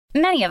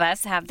Many of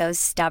us have those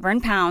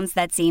stubborn pounds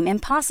that seem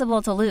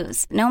impossible to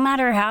lose, no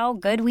matter how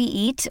good we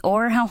eat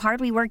or how hard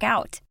we work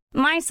out.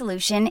 My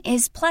solution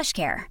is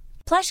PlushCare.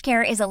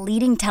 PlushCare is a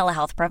leading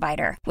telehealth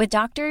provider with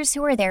doctors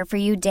who are there for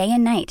you day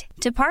and night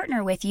to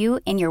partner with you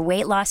in your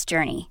weight loss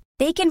journey.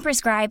 They can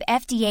prescribe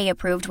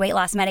FDA-approved weight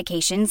loss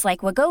medications like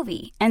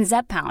Wegovy and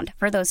Zepbound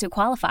for those who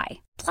qualify.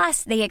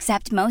 Plus, they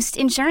accept most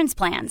insurance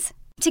plans.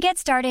 To get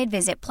started,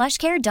 visit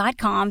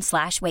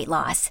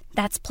plushcare.com/weightloss.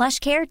 That's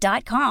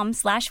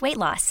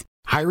plushcare.com/weightloss.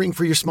 Hiring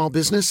for your small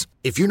business?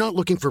 If you're not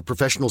looking for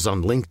professionals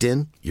on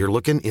LinkedIn, you're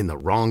looking in the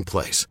wrong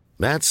place.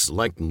 That's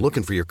like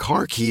looking for your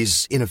car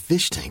keys in a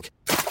fish tank.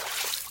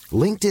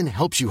 LinkedIn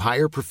helps you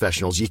hire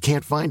professionals you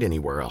can't find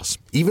anywhere else,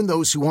 even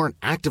those who aren't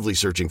actively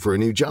searching for a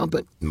new job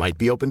but might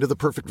be open to the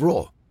perfect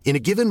role. In a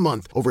given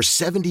month, over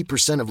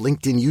 70% of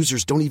LinkedIn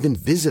users don't even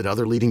visit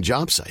other leading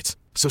job sites.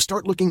 So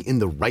start looking in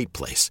the right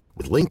place.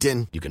 With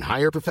LinkedIn, you can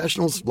hire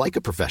professionals like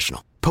a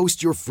professional.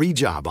 Post your free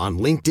job on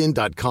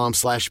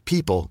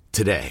linkedin.com/people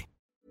today.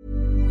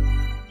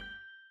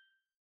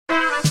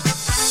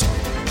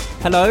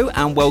 Hello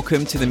and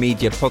welcome to the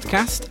Media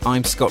Podcast.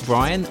 I'm Scott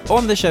Bryan.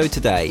 On the show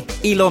today,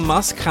 Elon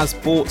Musk has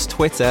bought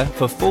Twitter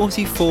for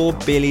 $44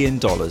 billion.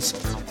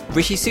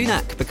 Rishi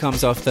Sunak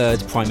becomes our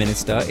third Prime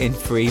Minister in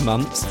 3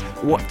 months.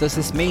 What does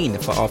this mean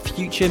for our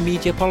future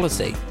media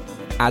policy?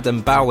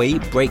 Adam Bowie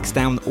breaks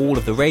down all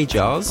of the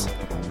RAJARs.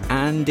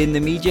 And in the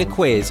media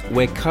quiz,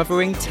 we're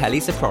covering telly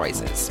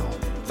surprises.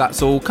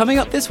 That's all coming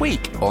up this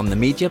week on the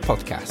Media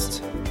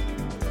Podcast.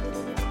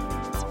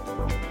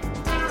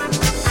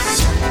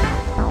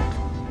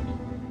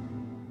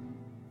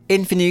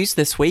 In for news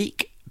this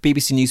week,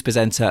 BBC News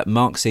presenter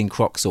Maxine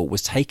Croxall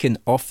was taken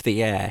off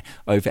the air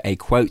over a,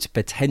 quote,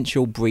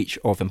 potential breach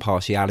of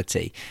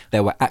impartiality.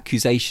 There were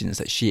accusations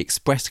that she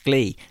expressed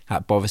glee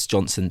at Boris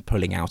Johnson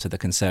pulling out of the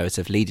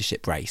Conservative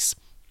leadership race.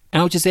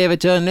 Al Jazeera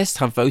journalists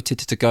have voted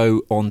to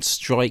go on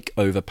strike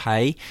over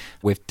pay,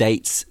 with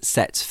dates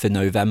set for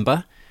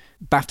November.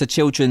 BAFTA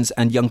Children's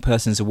and Young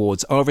Persons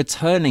Awards are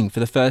returning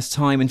for the first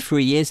time in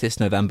 3 years this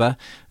November.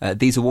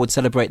 These awards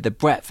celebrate the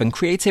breadth and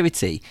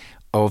creativity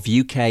of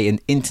UK and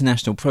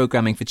international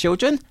programming for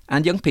children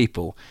and young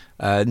people.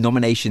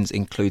 Nominations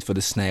include For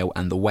the Snail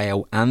and the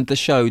Whale and the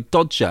show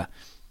Dodger.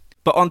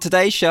 But on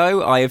today's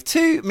show, I have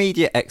two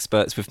media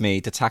experts with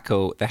me to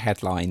tackle the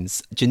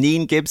headlines.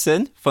 Janine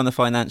Gibson from the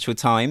Financial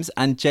Times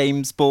and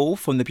James Ball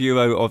from the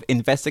Bureau of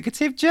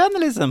Investigative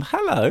Journalism.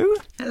 Hello.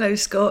 Hello,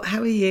 Scott.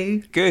 How are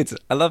you? Good.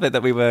 I love it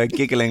that we were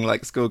giggling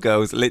like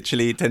schoolgirls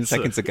literally 10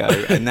 seconds ago,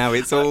 and now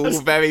it's all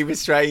very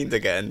restrained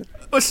again.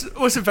 It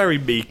was a very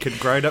meek and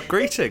grown-up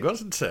greeting,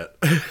 wasn't it?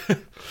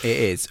 It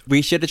is.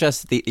 We should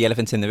address the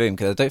elephant in the room,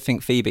 because I don't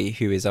think Phoebe,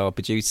 who is our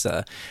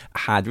producer,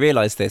 had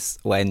realised this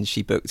when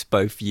she booked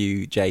both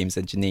you, James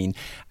and Janine,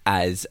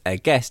 as a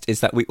guest,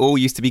 is that we all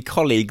used to be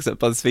colleagues at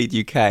BuzzFeed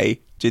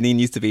UK. Janine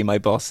used to be my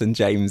boss and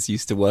James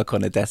used to work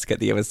on a desk at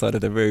the other side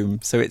of the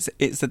room. So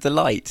it's a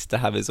delight to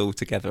have us all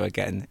together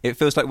again. It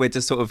feels like we're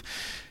just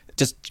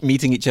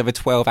meeting each other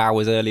 12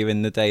 hours earlier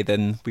in the day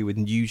than we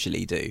would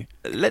usually do.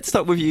 Let's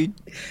start with you,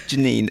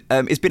 Janine.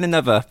 It's been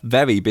another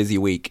very busy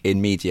week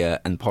in media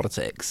and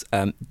politics.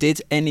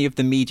 Did any of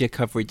the media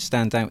coverage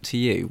stand out to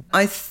you?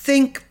 I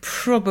think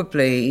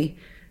probably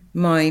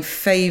my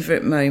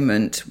favourite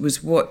moment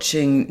was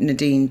watching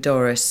Nadine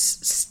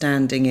Dorries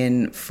standing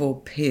in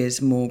for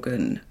Piers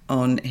Morgan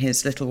on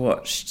his little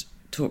watched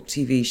talk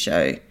TV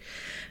show.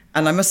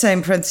 And I must say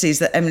in parentheses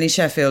that Emily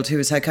Sheffield, who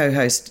was her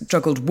co-host,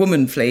 struggled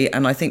womanfully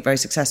and I think very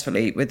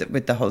successfully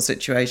with the whole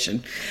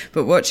situation.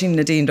 But watching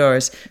Nadine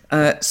Dorries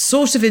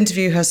sort of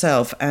interview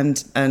herself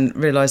and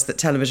realise that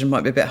television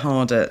might be a bit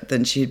harder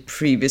than she had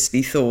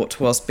previously thought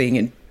whilst being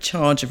in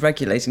charge of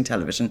regulating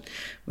television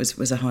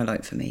was a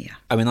highlight for me, yeah.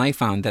 I mean, I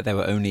found that there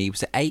were only,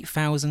 was it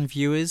 8,000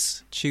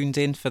 viewers tuned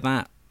in for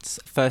that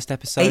first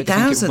episode?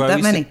 8,000,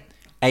 that many?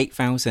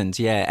 8,000,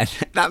 yeah,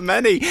 that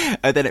many.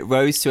 And then it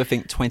rose to, I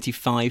think,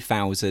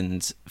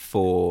 25,000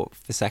 for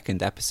the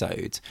second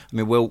episode. I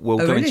mean, we'll go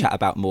really? and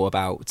chat more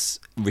about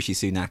Rishi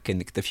Sunak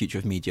and the future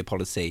of media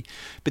policy.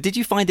 But did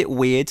you find it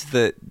weird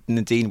that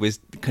Nadine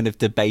was kind of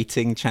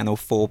debating Channel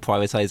 4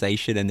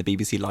 privatisation and the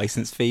BBC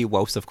licence fee,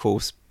 whilst, of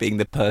course, being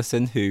the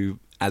person who,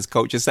 as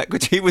Culture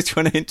Secretary, was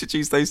trying to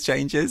introduce those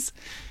changes?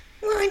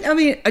 Well, I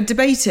mean,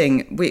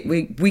 debating,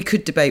 we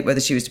could debate whether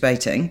she was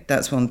debating,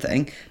 that's one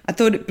thing. I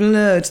thought it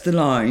blurred the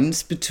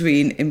lines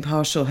between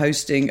impartial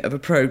hosting of a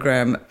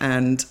programme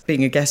and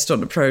being a guest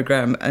on a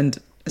programme and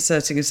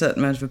asserting a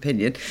certain amount of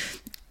opinion.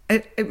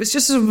 It was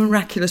just a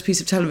miraculous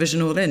piece of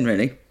television all in,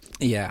 really.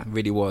 Yeah,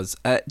 really was.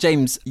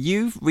 James,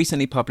 you've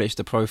recently published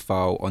a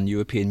profile on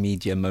European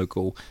media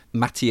mogul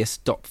Matthias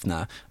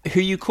Döpfner, who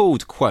you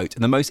called, quote,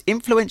 the most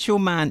influential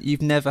man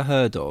you've never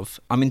heard of.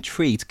 I'm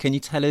intrigued. Can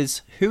you tell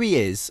us who he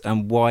is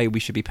and why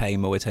we should be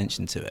paying more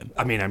attention to him?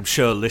 I mean, I'm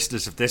sure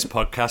listeners of this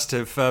podcast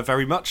have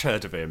very much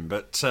heard of him,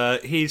 but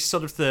he's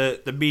sort of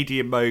the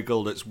media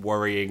mogul that's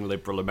worrying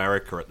liberal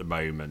America at the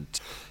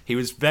moment. He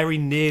was very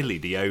nearly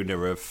the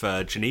owner of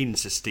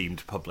Janine's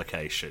esteemed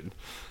publication.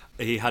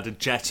 he had a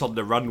jet on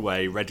the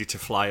runway ready to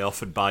fly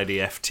off and buy the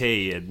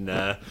FT and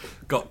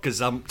got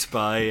gazumped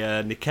by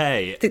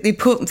Nikkei. I think the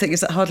important thing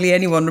is that hardly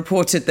anyone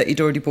reported that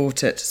he'd already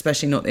bought it,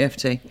 especially not the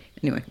FT.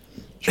 Anyway.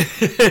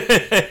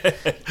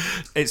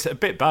 It's a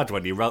bit bad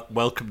when you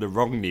welcome the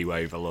wrong new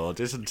overlord,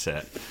 isn't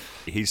it?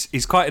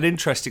 He's quite an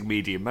interesting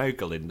media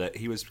mogul in that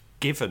he was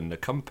given the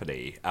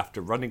company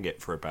after running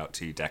it for about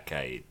 2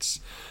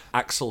 decades.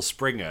 Axel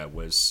Springer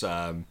was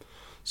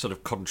sort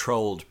of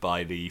controlled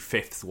by the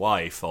 5th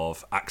wife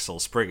of Axel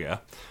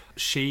Springer.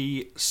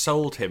 She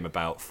sold him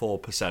about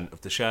 4%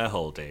 of the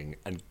shareholding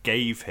and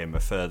gave him a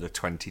further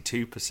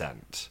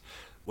 22%,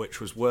 which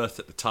was worth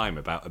at the time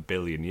about €1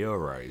 billion,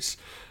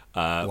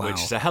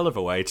 which is a hell of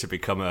a way to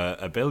become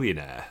a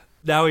billionaire.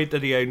 Now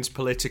that he owns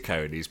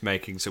Politico and he's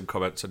making some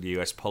comments on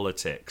US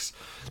politics,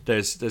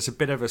 there's a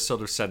bit of a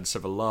sort of sense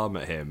of alarm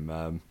at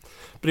him.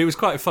 But it was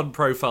quite a fun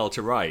profile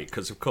to write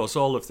because, of course,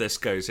 all of this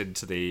goes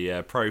into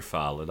the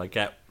profile, and I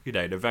get, in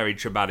a very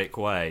dramatic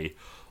way,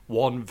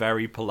 one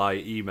very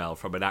polite email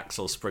from an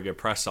Axel Springer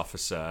press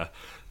officer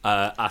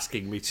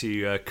asking me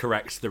to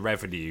correct the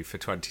revenue for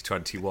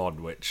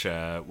 2021, which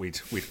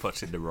we'd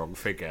put in the wrong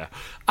figure,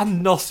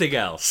 and nothing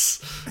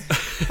else.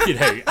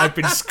 I've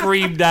been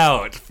screamed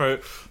out for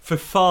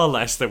far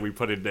less than we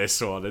put in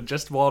this one, and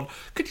just one,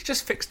 could you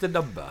just fix the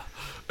number?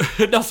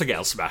 Nothing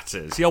else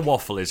matters. Your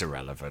waffle is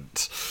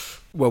irrelevant.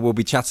 Well, we'll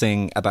be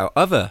chatting about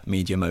other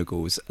media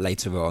moguls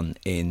later on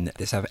in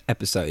this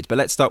episode. But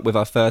let's start with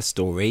our first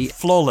story.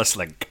 Flawless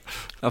link.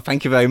 Oh,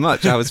 thank you very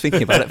much. I was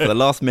thinking about it for the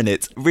last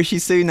minute. Rishi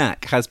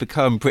Sunak has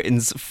become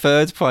Britain's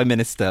 3rd Prime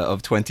Minister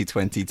of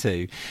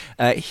 2022.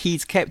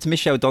 He's kept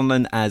Michelle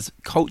Donlan as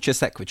Culture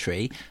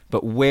Secretary,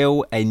 but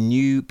will a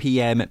new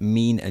PM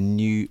mean a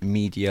new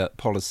media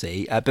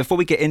policy? Before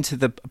we get into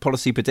the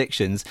policy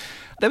predictions,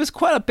 there was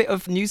quite a bit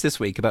of news this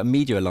week about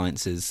media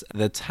alliances.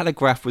 The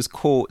Telegraph was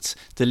caught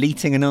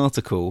deleting an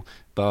article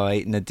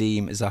by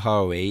Nadeem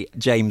Zahawi.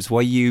 James,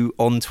 were you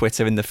on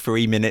Twitter in the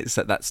 3 minutes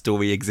that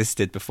story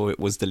existed before it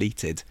was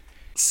deleted?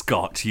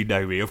 Scott, you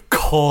know me. Of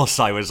course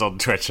I was on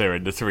Twitter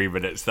in the 3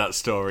 minutes that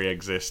story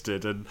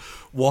existed, and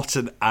what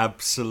an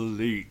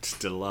absolute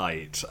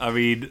delight. I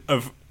mean,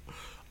 of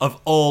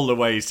all the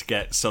ways to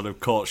get sort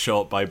of caught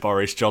short by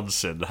Boris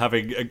Johnson,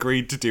 having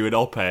agreed to do an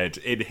op-ed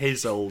in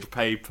his old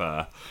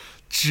paper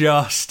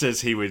just as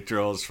he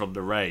withdraws from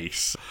the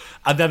race.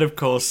 And then, of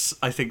course,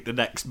 I think the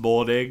next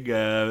morning,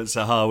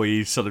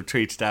 Zahawi sort of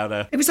tweeted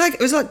out It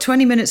was like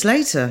 20 minutes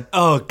later.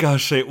 Oh,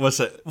 gosh, was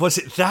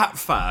it that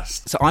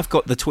fast? So I've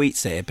got the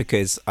tweets here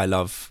because I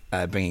love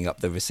bringing up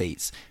the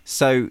receipts.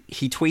 So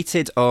he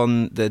tweeted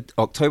on the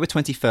October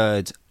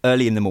 23rd,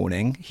 early in the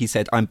morning. He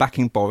said, "I'm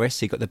backing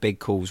Boris. He got the big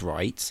calls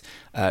right.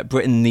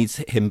 Britain needs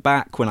him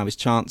back when I was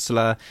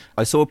Chancellor.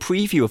 I saw a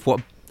preview of what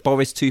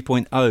Boris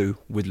 2.0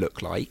 would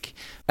look like."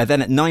 And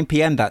then at 9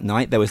 p.m. that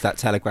night, there was that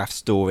Telegraph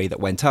story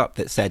that went up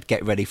that said,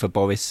 "Get ready for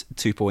Boris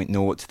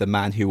 2.0, the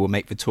man who will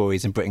make the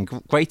Tories and Britain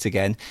great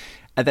again."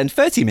 And then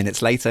 30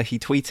 minutes later, he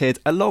tweeted,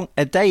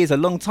 "A day is a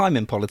long time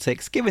in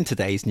politics. Given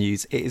today's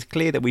news, it is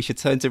clear that we should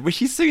turn to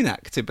Rishi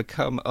Sunak to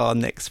become our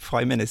next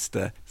Prime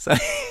Minister." So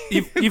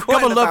you've got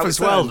to love as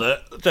well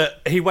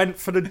that he went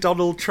for the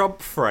Donald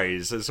Trump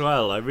phrase as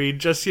well. I mean,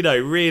 just,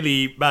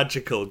 really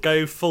magical.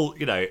 Go full,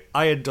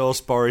 I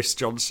endorse Boris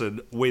Johnson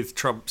with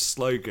Trump's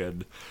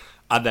slogan.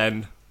 And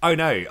then, oh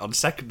no, on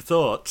second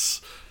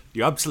thoughts,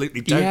 you absolutely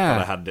don't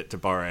want to hand it to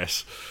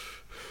Boris.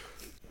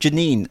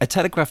 Janine, a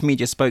Telegraph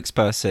media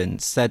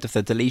spokesperson, said of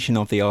the deletion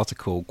of the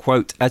article,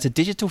 quote, "As a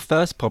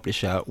digital-first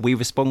publisher, we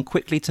respond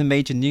quickly to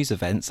major news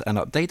events and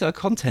update our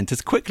content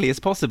as quickly as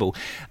possible."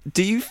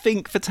 Do you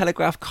think the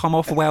Telegraph come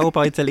off well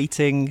by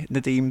deleting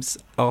Nadeem's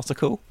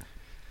article?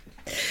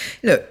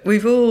 Look,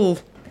 we've all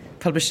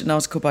published an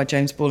article by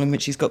James Ball in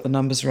which he's got the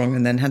numbers wrong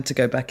and then had to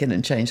go back in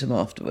and change them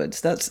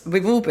afterwards.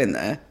 We've all been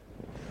there.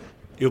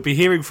 You'll be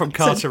hearing from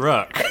Carter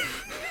Ruck.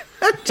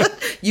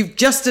 You've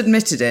just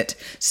admitted it.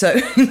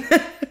 So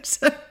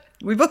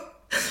we've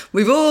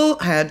all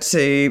had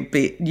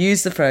to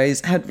use the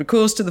phrase, had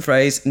recourse to the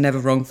phrase, never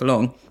wrong for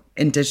long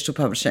in digital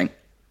publishing.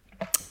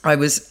 I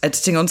was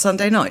editing on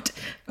Sunday night.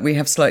 We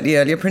have slightly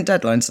earlier print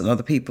deadlines than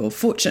other people.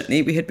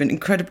 Fortunately, we had been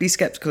incredibly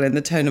sceptical in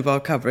the tone of our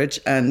coverage,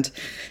 and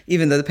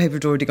even though the paper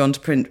had already gone to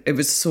print, it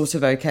was sort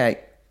of okay.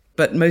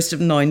 But most of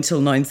 9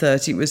 till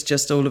 9:30 was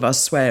just all of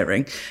us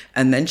swearing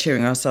and then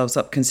cheering ourselves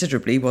up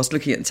considerably whilst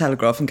looking at the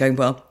Telegraph and going,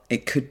 well,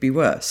 it could be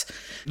worse.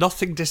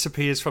 Nothing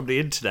disappears from the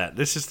internet.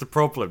 This is the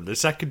problem. The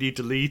second you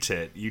delete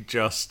it, you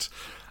just...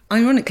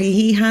 Ironically,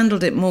 he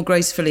handled it more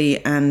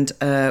gracefully and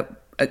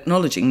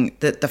acknowledging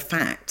the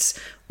facts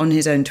on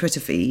his own Twitter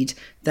feed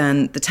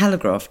than the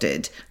Telegraph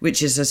did,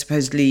 which is a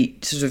supposedly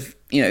sort of,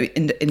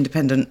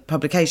 independent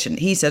publication.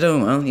 He said, oh,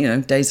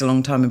 well, day's a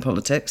long time in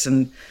politics,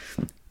 and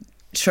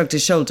shrugged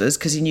his shoulders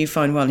because he knew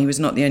fine well he was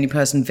not the only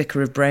person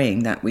vicar of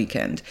braying that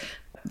weekend.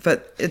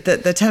 But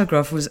the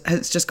Telegraph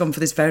has just gone for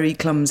this very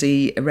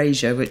clumsy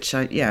erasure, which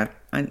I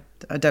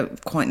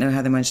don't quite know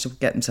how they managed to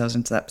get themselves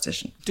into that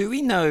position. Do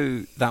we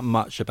know that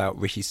much about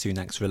Rishi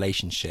Sunak's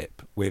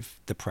relationship with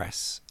the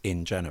press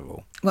in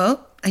general?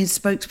 Well, his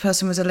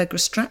spokesperson was Allegra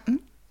Stratton,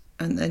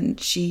 and then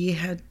she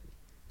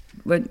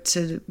went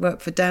to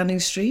work for Downing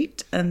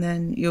Street, and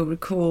then you'll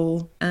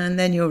recall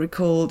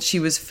she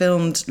was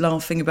filmed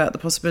laughing about the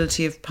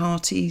possibility of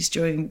parties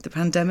during the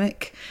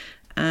pandemic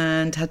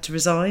and had to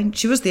resign.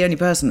 She was the only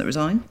person that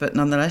resigned, but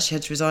nonetheless she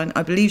had to resign.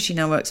 I believe she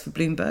now works for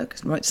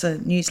Bloomberg, writes a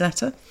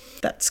newsletter.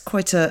 That's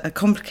quite a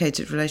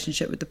complicated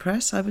relationship with the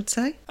press, I would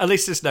say. At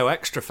least there's no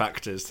extra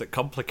factors that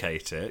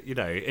complicate it. You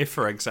know, if,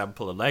 for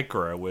example,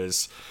 Allegra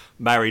was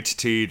married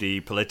to the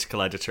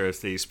political editor of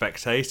The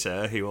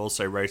Spectator, who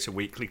also wrote a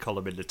weekly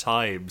column in The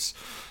Times,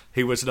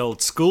 who was an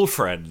old school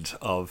friend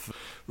of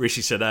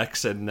Rishi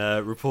Sunak's and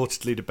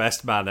reportedly the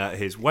best man at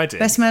his wedding.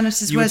 Best man at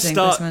his wedding.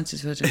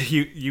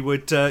 You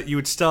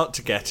would start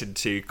to get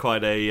into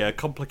quite a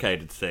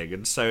complicated thing,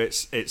 and so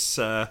it's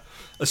a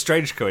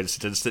strange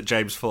coincidence that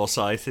James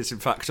Forsyth is in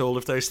fact all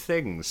of those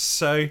things.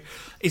 So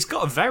he's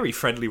got a very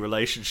friendly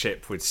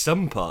relationship with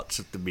some parts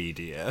of the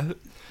media.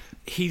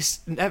 He's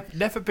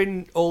never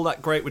been all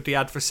that great with the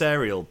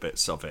adversarial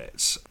bits of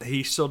it.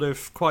 He sort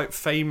of quite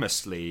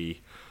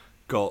famously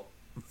got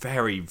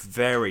very,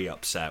 very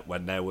upset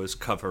when there was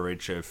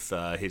coverage of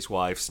his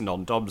wife's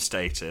non-dom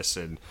status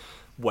and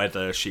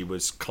whether she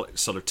was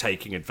sort of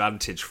taking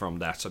advantage from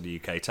that on the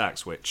UK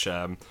tax, which,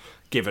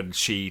 given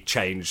she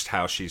changed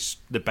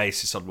the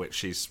basis on which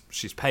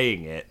she's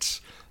paying it,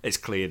 it's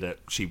clear that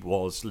she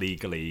was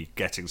legally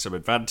getting some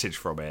advantage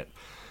from it.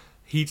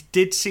 He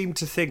did seem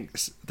to think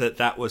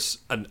that was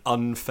an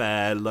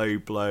unfair,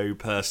 low-blow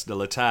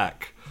personal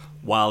attack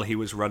while he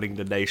was running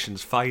the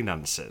nation's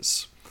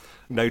finances,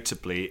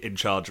 notably in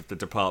charge of the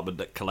department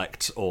that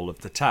collects all of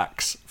the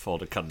tax for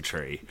the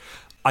country.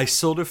 I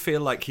sort of feel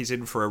like he's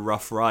in for a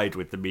rough ride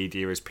with the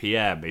media as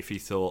PM if he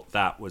thought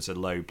that was a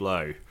low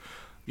blow.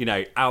 You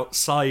know,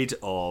 outside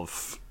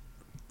of,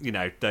 you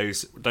know,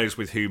 those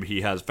with whom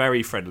he has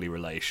very friendly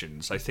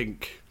relations, I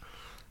think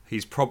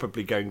he's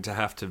probably going to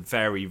have to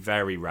very,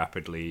 very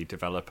rapidly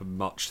develop a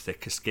much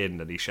thicker skin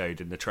than he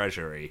showed in the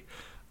Treasury.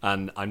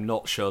 And I'm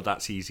not sure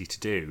that's easy to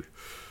do.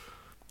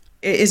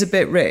 It is a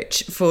bit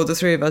rich for the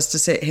three of us to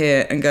sit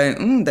here and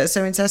go, they're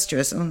so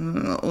incestuous.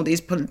 All these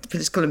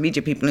political and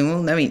media people who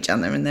all know each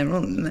other, and they're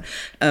all...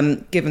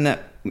 given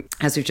that,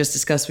 as we've just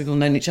discussed, we've all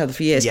known each other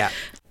for years. Yeah.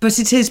 But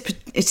it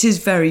is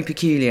very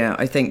peculiar,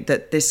 I think,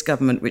 that this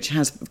government, which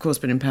has, of course,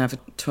 been in power for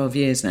 12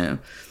 years now,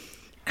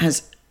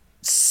 has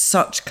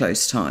such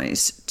close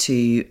ties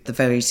to the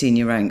very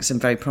senior ranks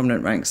and very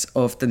prominent ranks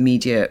of the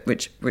media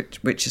which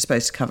are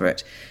supposed to cover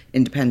it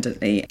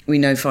independently. We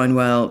know fine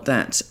well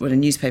that when a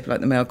newspaper like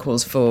the Mail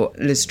calls for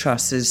Liz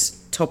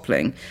Truss's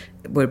toppling,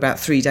 we're about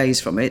 3 days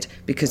from it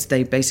because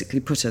they basically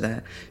put her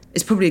there.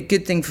 It's probably a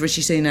good thing for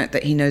Rishi Sunak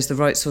that he knows the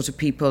right sort of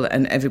people,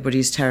 and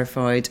everybody's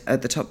terrified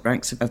at the top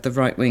ranks of the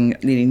right-wing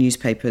leading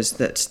newspapers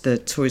that the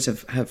Tories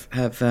have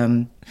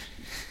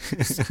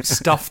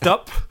stuffed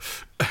up.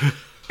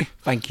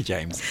 Thank you,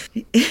 James.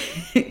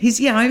 He's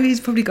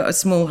probably got a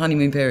small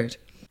honeymoon period.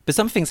 But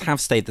some things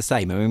have stayed the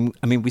same.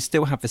 I mean, we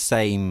still have the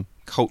same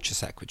culture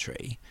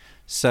secretary.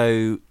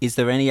 So is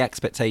there any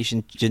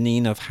expectation,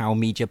 Janine, of how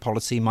media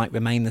policy might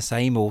remain the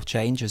same or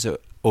change?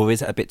 Or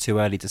is it a bit too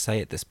early to say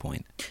at this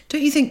point?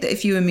 Don't you think that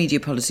if you were media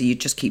policy,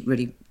 you'd just keep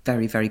really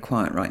very, very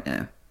quiet right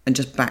now and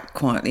just back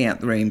quietly out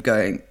the room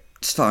going,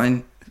 it's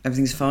fine,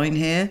 everything's fine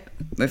here,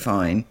 we're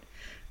fine.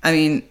 I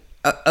mean,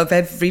 of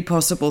every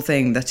possible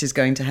thing that is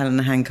going to hell in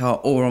a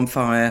handcart or on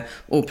fire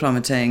or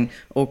plummeting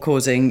or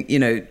causing,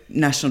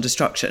 national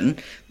destruction,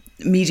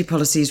 media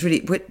policy is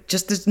really,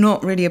 there's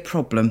not really a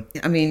problem.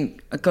 I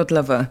mean, God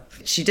love her.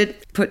 She did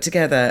put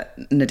together,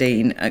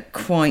 Nadine,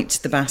 quite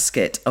the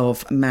basket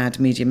of mad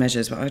media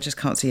measures, but I just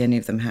can't see any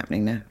of them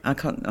happening now. I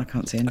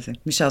can't see anything.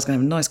 Michelle's going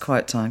to have a nice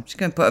quiet time. She's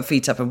going to put her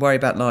feet up and worry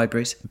about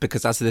libraries.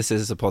 Because as this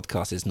is a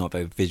podcast, it's not a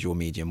very visual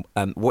medium.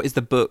 What is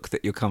the book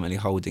that you're currently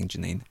holding,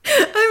 Janine?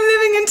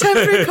 In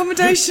temporary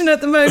accommodation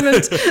at the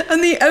moment,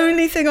 and the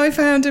only thing I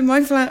found in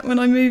my flat when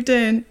I moved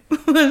in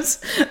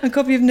was a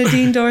copy of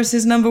Nadine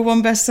Dorris's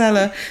 #1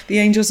 bestseller, The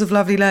Angels of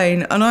Lovely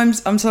Lane, and I'm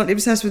slightly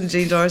obsessed with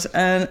Nadine Dorris,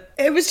 and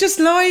it was just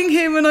lying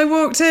here when I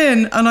walked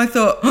in, and I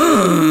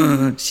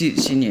thought, she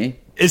knew.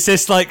 Is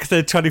this like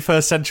the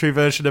 21st century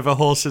version of A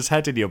Horse's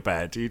Head in your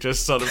bed? You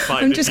just sort of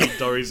find Nadine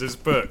Dorris's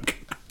book,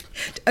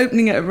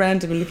 opening it at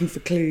random and looking for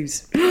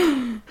clues.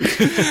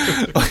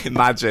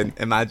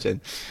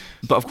 Imagine.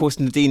 But of course,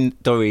 Nadine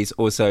Dorries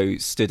also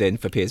stood in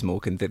for Piers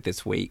Morgan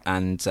this week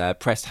and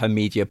pressed her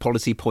media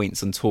policy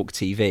points on Talk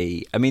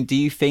TV. I mean, do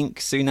you think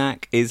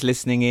Sunak is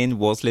listening in,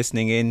 was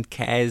listening in,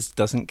 cares,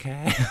 doesn't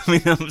care? I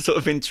mean, I'm sort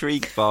of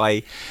intrigued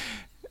by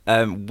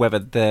whether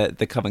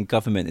the current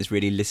government is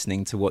really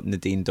listening to what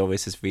Nadine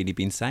Dorries has really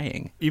been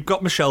saying. You've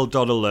got Michelle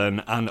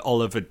Donnellan and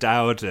Oliver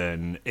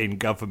Dowden in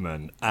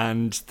government,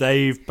 and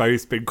they've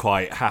both been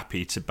quite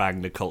happy to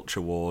bang the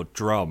culture war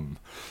drum.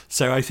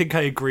 So I think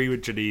I agree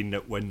with Janine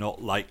that we're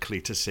not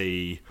likely to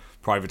see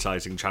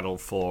privatising Channel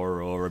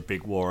 4 or a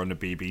big war on the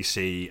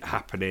BBC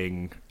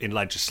happening in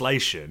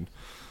legislation.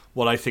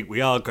 What I think we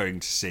are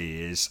going to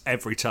see is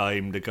every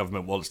time the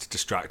government wants to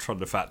distract from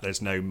the fact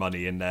there's no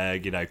money in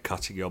there,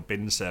 cutting your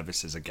bin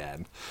services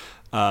again,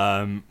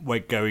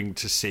 we're going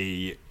to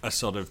see a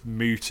sort of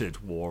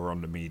mooted war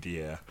on the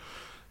media.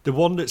 The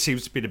one that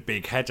seems to be the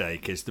big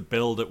headache is the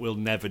bill that will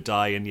never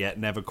die and yet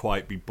never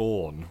quite be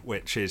born,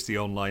 which is the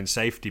online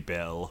safety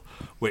bill,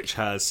 which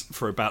has,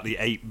 for about the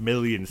 8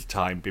 millionth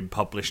time, been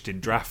published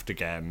in draft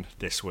again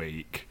this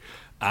week,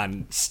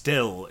 and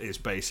still is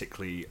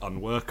basically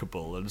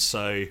unworkable. And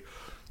so,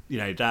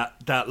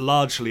 that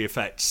largely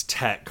affects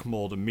tech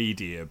more than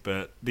media,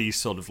 but these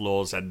sort of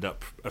laws end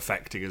up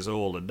affecting us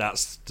all, and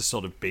that's the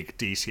sort of big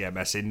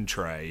DCMS in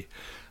tray.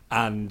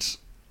 And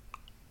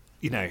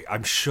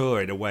I'm sure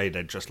in a way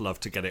they'd just love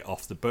to get it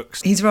off the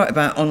books. He's right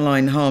about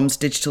online harms,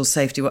 digital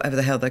safety, whatever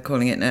the hell they're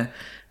calling it now.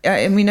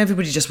 I mean,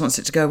 everybody just wants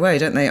it to go away,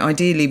 don't they?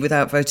 Ideally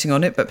without voting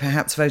on it, but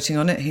perhaps voting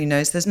on it, who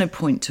knows? There's no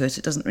point to it.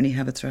 It doesn't really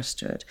have a thrust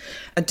to it.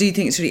 I do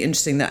think it's really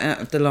interesting that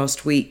out of the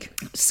last week,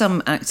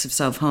 some acts of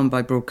self-harm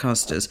by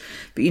broadcasters,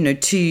 but,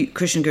 two,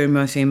 Krishnan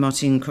Guru-Murthy and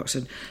Martine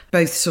Croxford,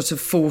 both sort of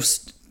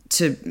forced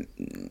to,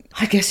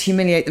 I guess,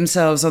 humiliate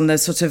themselves on the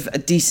sort of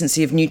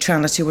decency of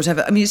neutrality or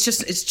whatever. I mean,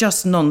 it's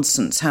just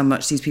nonsense how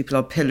much these people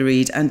are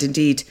pilloried. And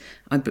indeed,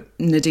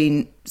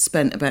 Nadine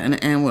spent about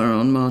an hour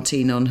on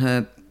Martine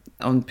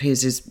on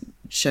Piers'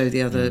 show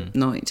the other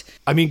night.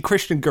 I mean,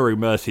 Krishnan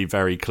Guru-Murthy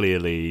very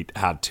clearly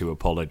had to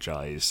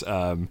apologise.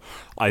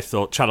 I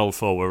thought Channel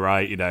 4 were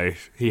right,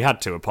 he had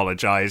to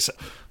apologise.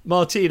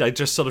 Martine, I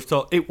just sort of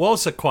thought it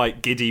was a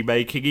quite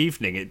giddy-making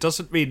evening. It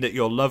doesn't mean that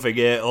you're loving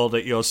it or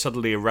that you're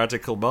suddenly a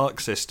radical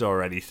Marxist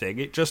or anything.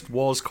 It just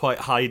was quite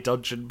high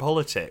dungeon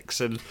politics.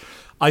 And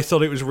I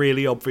thought it was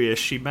really obvious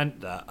she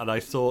meant that. And I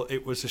thought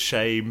it was a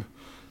shame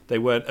they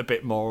weren't a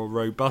bit more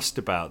robust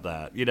about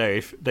that.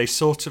 If they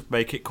sort of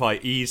make it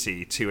quite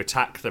easy to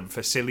attack them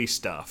for silly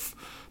stuff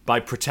by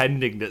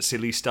pretending that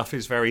silly stuff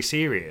is very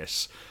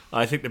serious.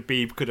 I think the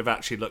Beeb could have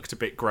actually looked a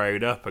bit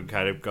grown up and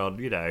kind of gone,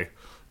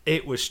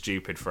 it was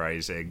stupid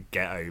phrasing,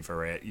 get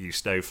over it, you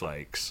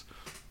snowflakes.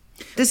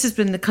 This has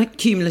been the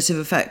cumulative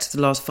effect of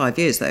the last 5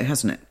 years, though,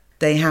 hasn't it?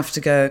 They have to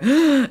go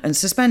and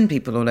suspend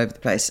people all over the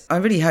place. I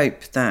really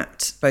hope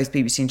that both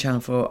BBC and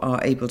Channel 4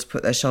 are able to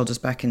put their shoulders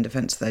back in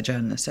defence of their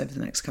journalists over the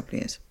next couple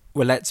of years.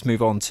 Well, let's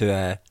move on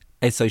to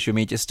a social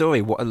media story.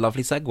 What a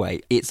lovely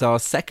segue. It's our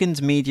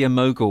second media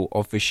mogul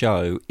of the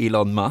show,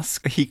 Elon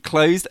Musk. He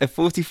closed a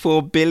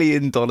 $44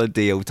 billion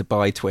deal to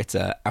buy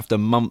Twitter after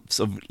months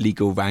of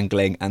legal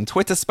wrangling and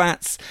Twitter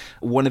spats.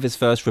 One of his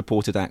first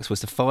reported acts was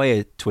to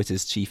fire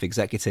Twitter's chief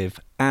executive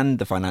and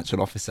the financial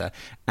officer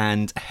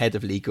and head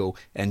of legal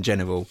and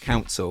general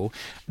counsel.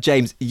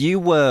 James, you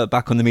were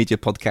back on the media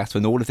podcast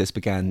when all of this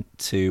began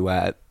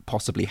to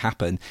possibly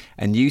happen,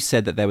 and you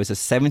said that there was a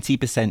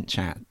 70%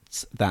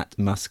 chance that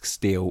Musk's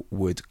deal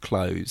would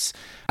close.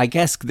 I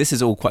guess this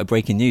is all quite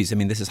breaking news. I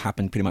mean, this has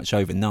happened pretty much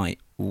overnight.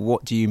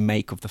 What do you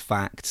make of the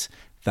fact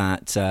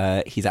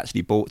that he's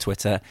actually bought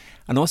Twitter?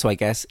 And also, I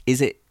guess,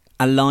 is it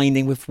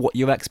aligning with what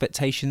your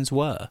expectations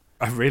were?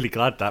 I'm really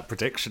glad that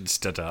prediction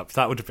stood up.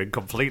 That would have been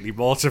completely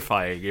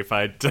mortifying if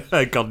I'd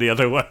gone the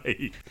other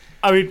way.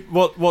 I mean,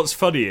 what's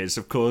funny is,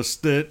 of course,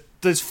 that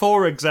there's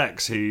 4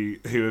 execs who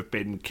have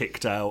been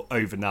kicked out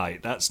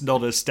overnight. That's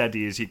not as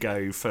steady as you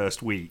go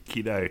first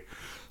week,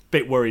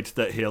 Bit worried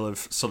that he'll have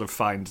sort of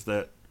find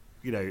that,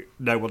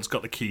 no one's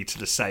got the key to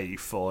the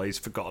safe or he's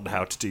forgotten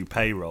how to do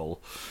payroll.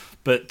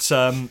 But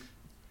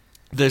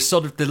there's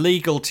sort of the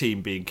legal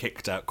team being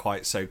kicked out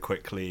quite so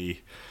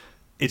quickly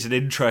is an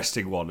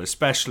interesting one,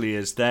 especially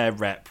as their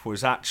rep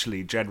was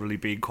actually generally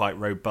being quite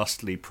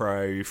robustly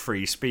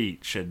pro-free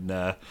speech, and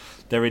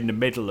they're in the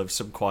middle of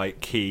some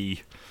quite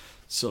key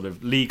sort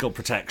of legal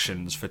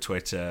protections for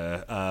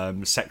Twitter.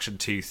 Section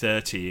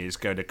 230 is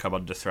going to come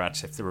under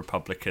threat if the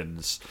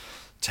Republicans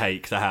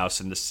take the House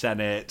and the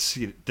Senate.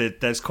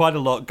 There's quite a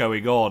lot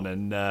going on,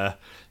 and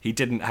he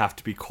didn't have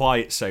to be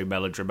quite so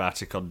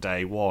melodramatic on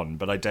day one,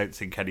 but I don't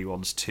think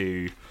anyone's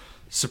too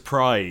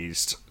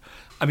surprised.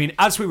 I mean,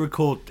 as we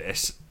record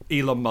this,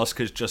 Elon Musk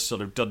has just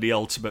sort of done the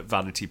ultimate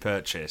vanity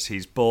purchase.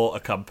 He's bought a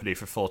company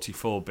for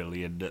 $44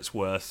 billion that's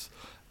worth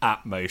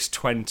at most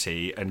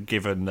 20, and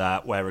given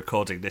that we're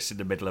recording this in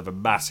the middle of a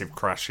massive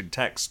crash in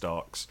tech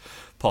stocks,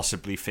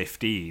 possibly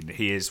 15,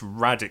 he is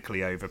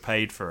radically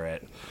overpaid for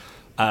it.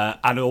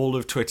 And all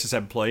of Twitter's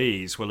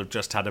employees will have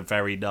just had a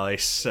very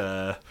nice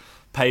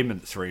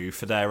payment through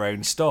for their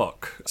own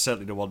stock,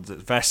 certainly the ones that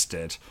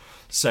vested.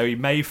 So he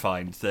may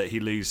find that he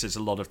loses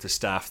a lot of the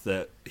staff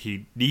that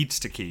he needs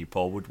to keep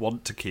or would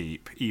want to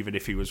keep, even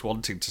if he was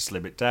wanting to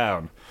slim it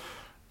down.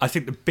 I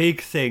think the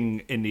big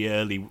thing in the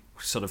early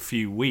sort of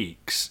few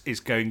weeks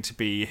is going to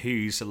be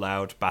who's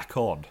allowed back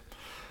on.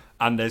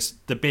 And there's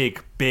the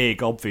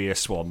big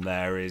obvious one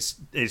there is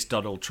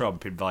Donald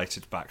Trump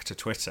invited back to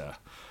Twitter.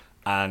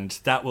 And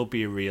that will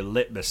be a real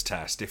litmus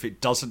test. If it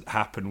doesn't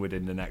happen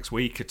within the next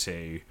week or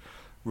two,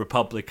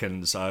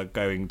 Republicans are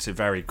going to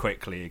very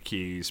quickly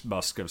accuse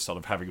Musk of sort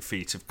of having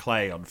feet of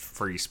clay on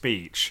free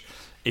speech.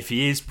 If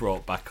he is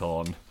brought back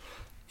on,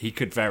 he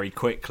could very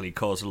quickly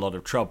cause a lot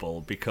of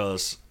trouble,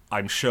 because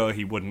I'm sure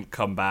he wouldn't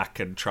come back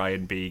and try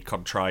and be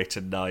contrite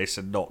and nice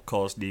and not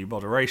cause new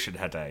moderation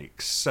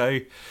headaches.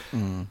 So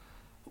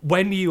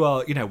when you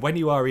are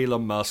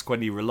Elon Musk,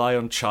 when you rely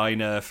on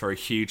China for a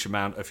huge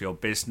amount of your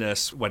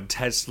business, when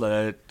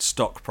Tesla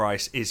stock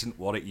price isn't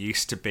what it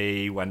used to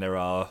be, when there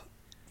are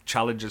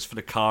challenges for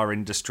the car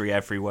industry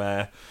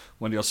everywhere,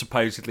 when you're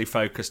supposedly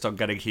focused on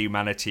getting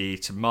humanity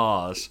to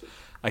Mars,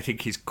 I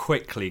think he's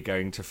quickly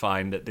going to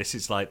find that this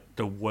is like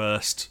the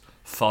worst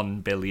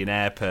fun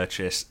billionaire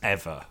purchase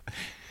ever.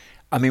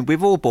 I mean,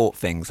 we've all bought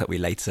things that we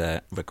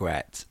later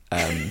regret.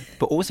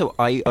 But also,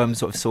 I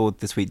sort of saw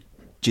this week,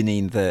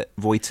 Janine, that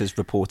Reuters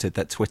reported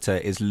that Twitter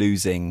is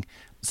losing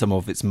some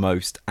of its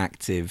most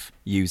active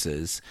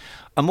users.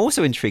 I'm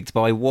also intrigued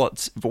by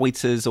what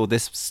Reuters, or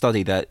this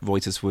study that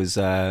Reuters was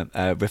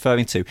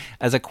referring to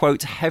as a,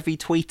 quote, heavy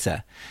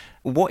tweeter.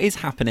 What is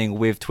happening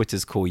with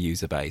Twitter's core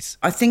user base?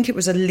 I think it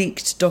was a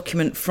leaked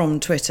document from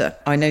Twitter.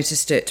 I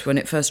noticed it when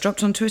it first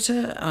dropped on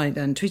Twitter. I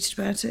then tweeted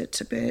about it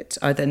a bit.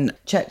 I then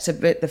checked a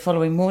bit the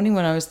following morning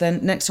when I was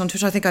then next on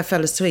Twitter. I think I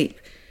fell asleep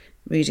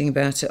reading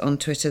about it on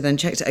Twitter, then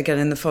checked it again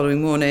in the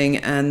following morning,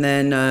 and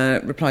then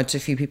replied to a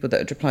few people that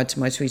had replied to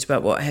my tweet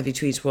about what heavy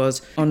tweet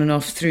was on and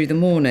off through the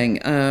morning,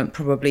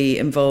 probably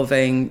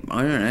involving,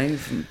 I don't know,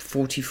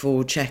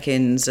 44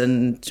 check-ins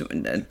and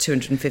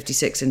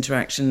 256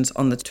 interactions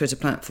on the Twitter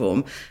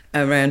platform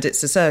around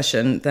its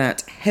assertion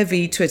that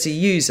heavy Twitter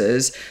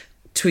users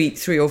tweet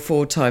 3 or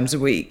 4 times a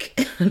week.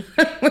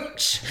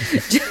 Which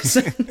just,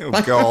 oh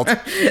God!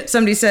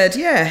 Somebody said,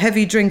 "Yeah,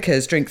 heavy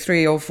drinkers drink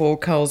 3 or 4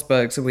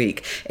 Carlsbergs a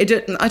week." I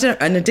don't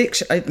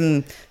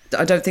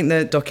think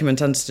the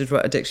document understood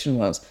what addiction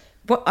was.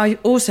 What I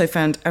also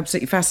found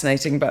absolutely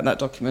fascinating about that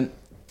document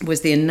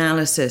was the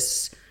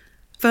analysis.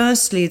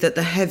 Firstly, that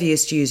the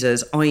heaviest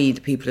users, i.e.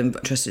 the people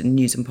interested in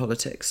news and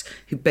politics,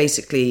 who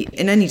basically,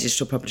 in any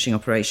digital publishing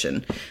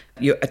operation,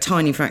 a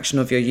tiny fraction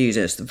of your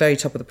users, the very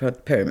top of the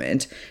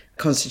pyramid,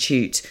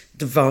 constitute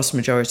the vast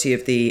majority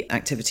of the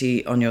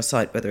activity on your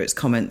site, whether it's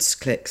comments,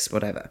 clicks,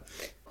 whatever.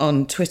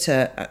 On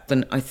Twitter,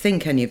 than I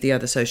think any of the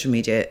other social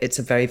media, it's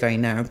a very, very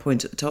narrow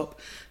point at the top.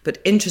 But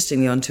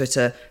interestingly, on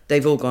Twitter,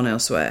 they've all gone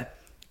elsewhere.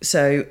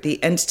 So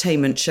the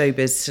entertainment,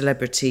 showbiz,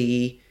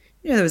 celebrity...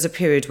 there was a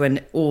period when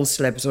all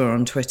celebs were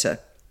on Twitter,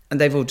 and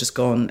they've all just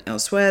gone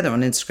elsewhere. They're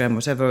on Instagram,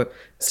 whatever.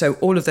 So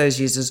all of those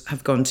users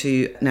have gone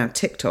to now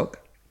TikTok,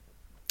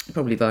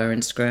 probably via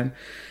Instagram.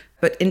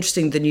 But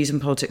interesting, the news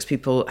and politics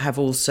people have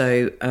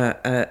also,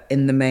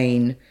 in the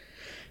main,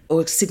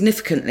 or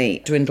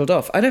significantly dwindled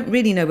off. I don't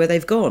really know where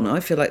they've gone. I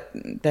feel like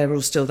they're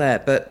all still there,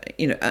 but,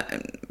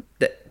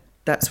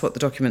 that's what the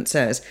document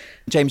says.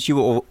 James, you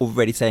were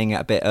already saying it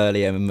a bit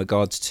earlier in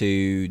regards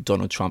to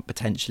Donald Trump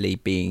potentially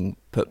being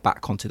put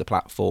back onto the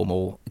platform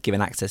or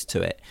given access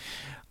to it.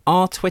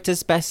 Are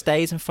Twitter's best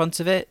days in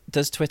front of it?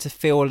 Does Twitter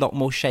feel a lot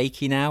more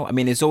shaky now? I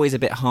mean, it's always a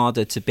bit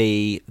harder to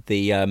be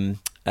the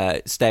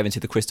stare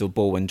into the crystal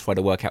ball and try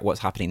to work out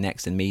what's happening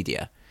next in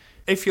media.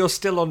 If you're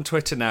still on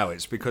Twitter now,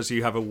 it's because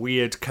you have a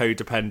weird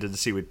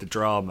codependency with the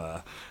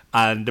drama,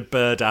 and the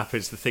Bird app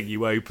is the thing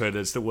you open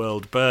as the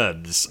world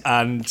burns.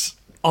 And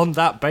on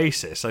that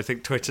basis, I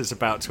think Twitter's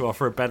about to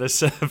offer a better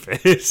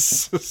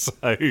service.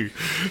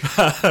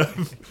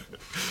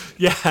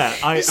 Yeah,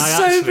 I so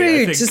actually,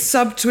 rude I think... to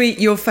subtweet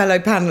your fellow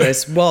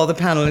panellists while the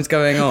panel is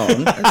going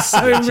on. It's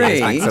so rude.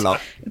 Thanks a lot.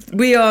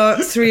 We are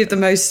 3 of the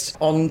most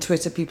on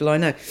Twitter people I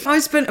know. I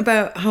spent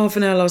about half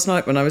an hour last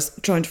night when I was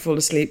trying to fall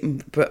asleep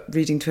but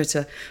reading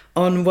Twitter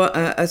on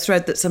a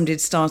thread that somebody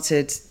had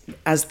started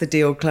as the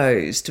deal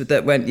closed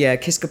that went,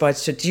 kiss goodbye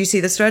to Twitter. Did you see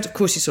this thread? Of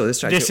course you saw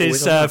this thread. This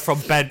is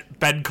from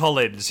Ben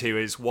Collins, who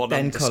is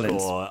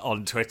 __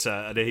 on Twitter,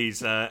 and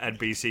he's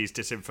NBC's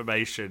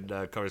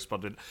disinformation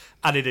correspondent,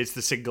 and it is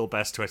the single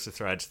best Twitter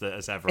thread that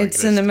has ever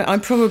existed. I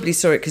probably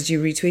saw it because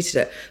you retweeted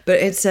it, but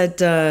it said,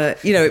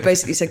 it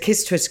basically said,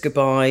 kiss Twitter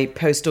goodbye,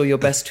 post all your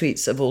best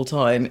tweets of all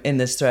time in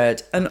this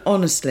thread. And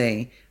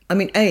honestly, I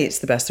mean, it's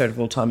the best thread of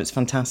all time. It's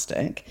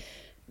fantastic.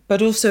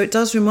 But also it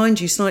does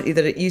remind you slightly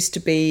that it used to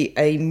be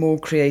a more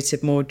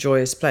creative, more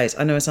joyous place.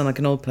 I know I sound like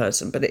an old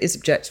person, but it is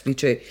objectively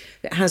true.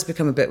 It has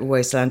become a bit of a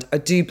wasteland. I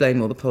do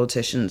blame all the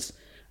politicians.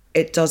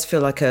 It does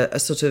feel like a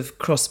sort of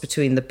cross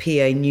between the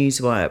PA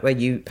Newswire, where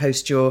you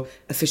post your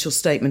official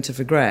statement of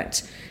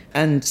regret,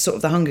 and sort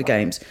of the Hunger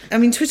Games. I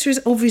mean, Twitter is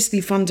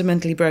obviously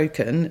fundamentally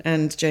broken,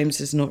 and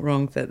James is not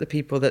wrong that the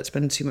people that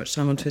spend too much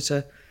time on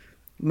Twitter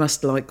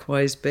must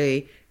likewise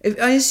be.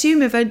 I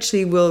assume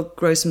eventually we'll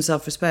grow some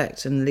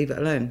self-respect and leave it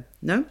alone.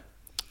 No?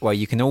 Well,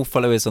 you can all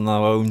follow us on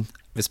our own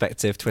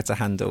respective Twitter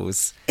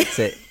handles.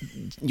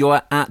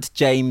 You're at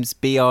James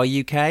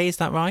BRUK, is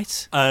that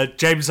right?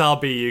 James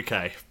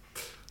RBUK.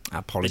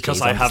 Apologies.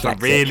 Because I have a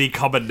really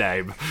common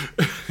name.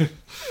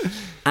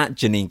 At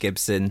Janine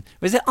Gibson.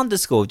 Was it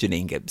underscore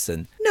Janine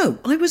Gibson? No,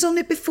 I was on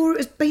it before it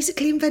was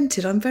basically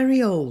invented. I'm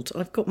very old.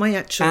 I've got my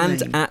actual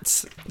name. And at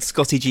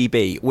Scotty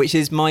GB, which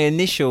is my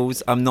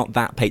initials. I'm not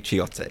that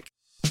patriotic.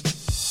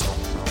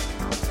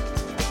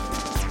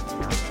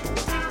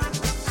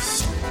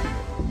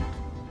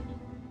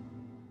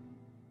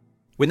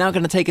 We're now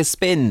going to take a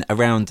spin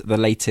around the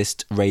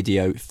latest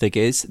radio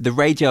figures. The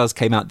RAJARs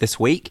came out this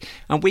week,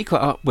 and we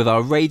caught up with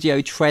our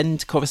radio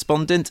trend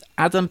correspondent,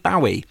 Adam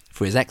Bowie,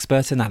 for his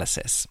expert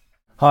analysis.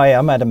 Hi,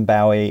 I'm Adam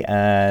Bowie,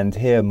 and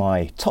here are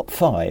my top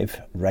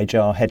 5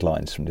 RAJAR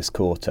headlines from this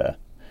quarter.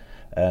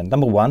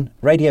 Number 1,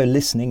 radio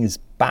listening is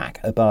back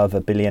above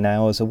 1 billion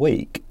hours a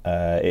week.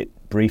 It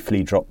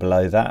briefly dropped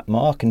below that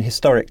mark, and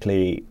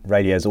historically,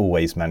 radio's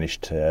always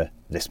managed to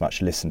this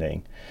much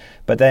listening.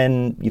 But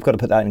then you've got to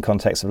put that in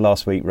context of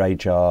last week,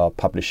 RAJAR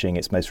publishing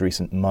its most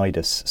recent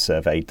Midas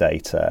survey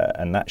data,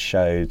 and that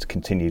showed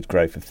continued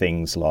growth of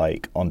things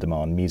like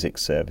on-demand music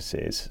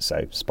services,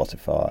 so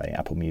Spotify,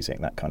 Apple Music,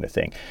 that kind of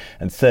thing.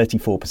 And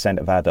 34%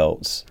 of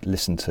adults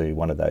listen to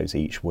one of those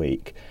each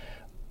week.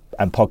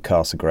 And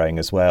podcasts are growing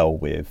as well,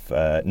 with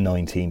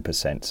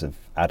 19% of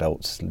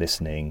adults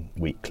listening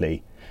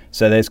weekly.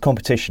 So there's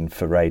competition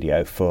for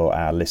radio for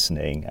our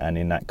listening, and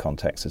in that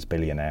context, as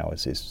billion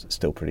hours is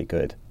still pretty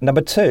good. Number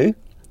 2,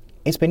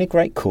 it's been a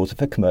great quarter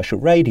for commercial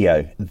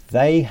radio.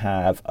 They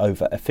have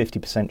over a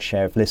 50%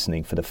 share of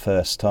listening for the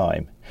first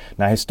time.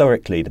 Now,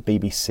 historically, the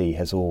BBC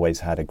has always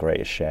had a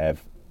greater share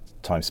of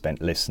time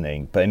spent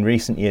listening, but in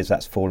recent years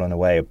that's fallen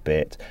away a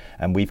bit,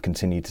 and we've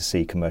continued to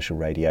see commercial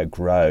radio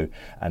grow,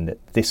 and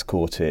this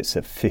quarter it's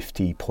at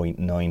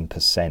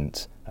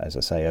 50.9%. As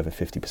I say, over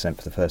 50%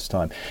 for the first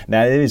time.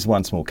 Now, there is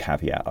one small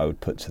caveat I would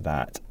put to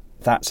that.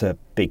 That's a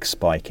big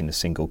spike in a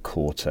single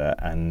quarter,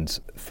 and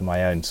for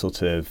my own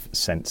sort of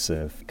sense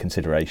of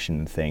consideration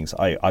and things,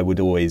 I would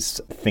always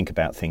think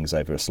about things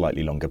over a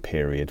slightly longer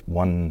period.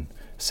 One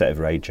set of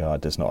RAJAR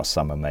does not a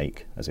summer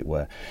make, as it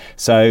were.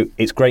 So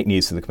it's great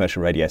news for the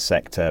commercial radio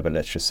sector, but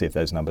let's just see if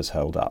those numbers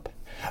hold up.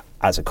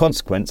 As a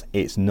consequence,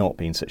 it's not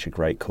been such a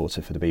great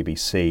quarter for the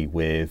BBC,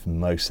 with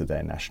most of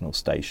their national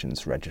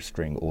stations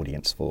registering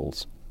audience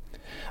falls.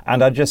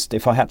 And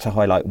if I had to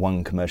highlight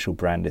one commercial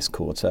brand this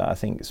quarter, I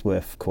think it's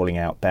worth calling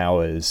out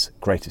Bauer's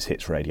Greatest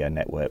Hits radio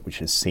network, which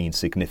has seen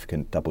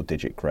significant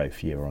double-digit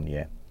growth year on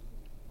year.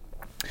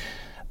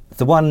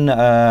 The one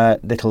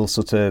little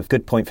sort of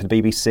good point for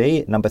the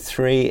BBC, number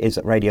 3, is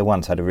that Radio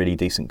 1's had a really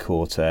decent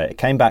quarter. It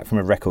came back from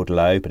a record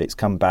low, but it's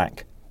come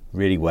back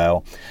really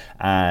well,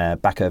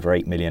 back over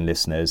 8 million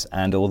listeners,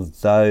 and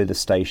although the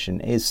station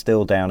is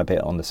still down a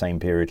bit on the same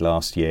period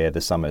last year,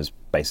 the summer's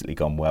basically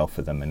gone well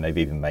for them, and they've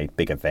even made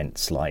big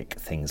events like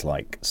things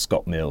like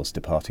Scott Mills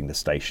departing the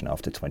station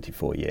after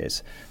 24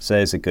 years. So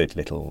there's a good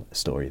little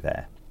story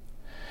there.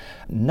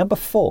 Number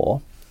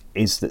 4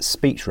 is that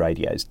speech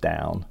radio's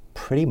down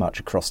pretty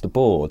much across the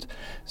board.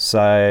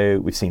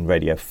 So we've seen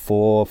Radio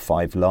 4,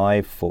 5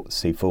 Live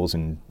see falls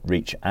in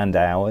reach and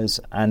hours,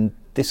 and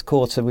this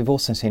quarter we've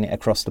also seen it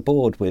across the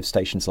board, with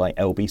stations like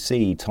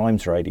LBC,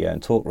 Times Radio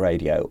and Talk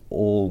Radio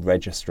all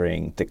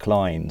registering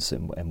declines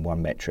in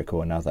one metric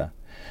or another.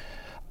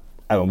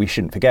 Oh, and we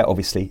shouldn't forget,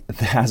 obviously,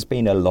 there has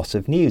been a lot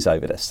of news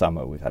over the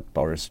summer. We've had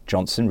Boris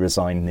Johnson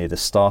resign near the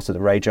start of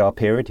the RAJAR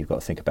period. You've got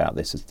to think about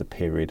this as the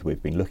period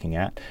we've been looking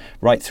at,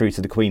 right through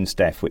to the Queen's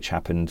death, which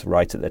happened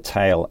right at the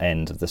tail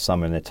end of the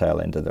summer and the tail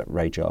end of the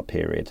RAJAR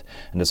period.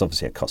 And there's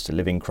obviously a cost of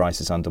living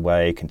crisis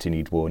underway,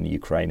 continued war in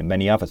Ukraine, and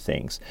many other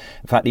things.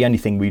 In fact, the only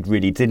thing we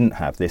really didn't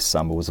have this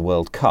summer was a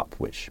World Cup,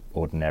 which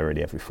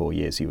ordinarily every 4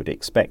 years you would have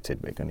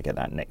expected. We're going to get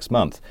that next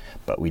month.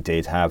 But we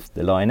did have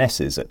the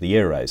Lionesses at the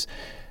Euros.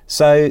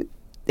 So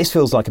this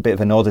feels like a bit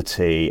of an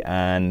oddity,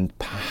 and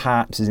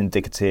perhaps is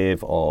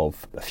indicative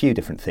of a few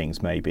different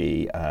things,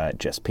 maybe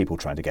just people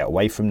trying to get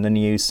away from the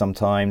news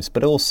sometimes,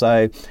 but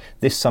also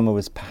this summer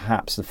was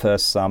perhaps the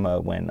first summer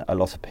when a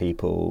lot of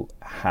people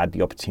had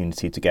the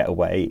opportunity to get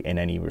away in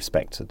any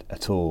respect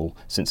at all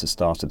since the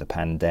start of the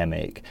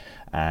pandemic.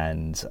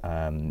 And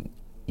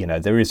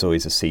there is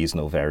always a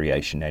seasonal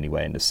variation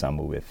anyway in the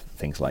summer with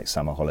things like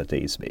summer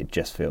holidays, but it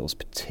just feels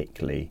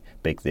particularly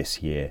big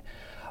this year.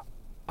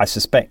 I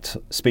suspect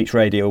speech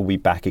radio will be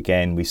back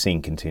again. We've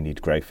seen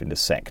continued growth in the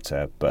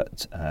sector,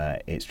 but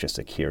it's just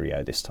a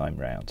curio this time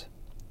round.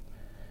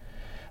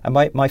 And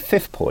my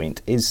 5th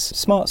point is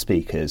smart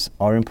speakers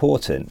are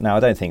important. Now, I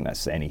don't think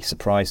that's any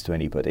surprise to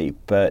anybody,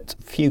 but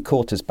a few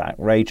quarters back,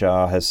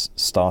 RAJAR has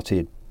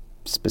started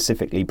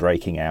specifically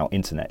breaking out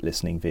internet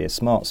listening via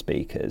smart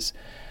speakers,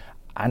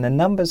 and the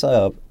numbers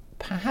are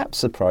perhaps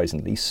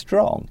surprisingly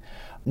strong.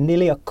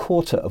 Nearly a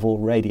quarter of all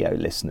radio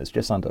listeners,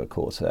 just under a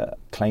quarter,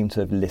 claim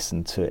to have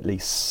listened to at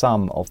least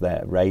some of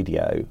their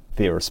radio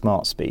via a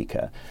smart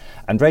speaker.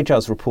 And RAJAR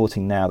is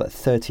reporting now that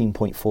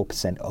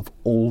 13.4% of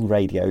all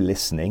radio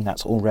listening,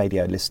 that's all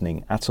radio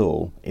listening at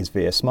all, is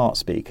via smart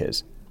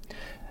speakers.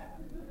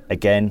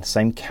 Again,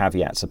 same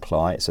caveats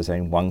apply. It says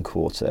only 1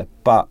 quarter,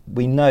 but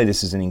we know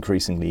this is an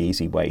increasingly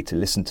easy way to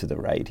listen to the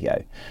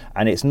radio.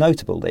 And it's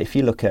notable that if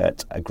you look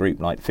at a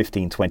group like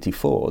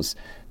 1524s,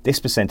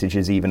 this percentage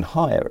is even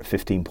higher at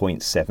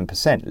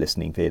 15.7%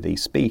 listening via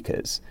these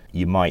speakers.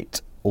 You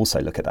might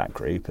also look at that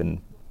group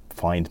and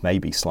find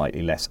maybe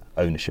slightly less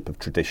ownership of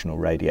traditional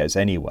radios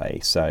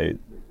anyway.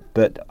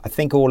 But I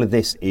think all of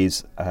this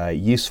is a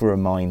useful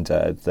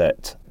reminder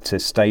that to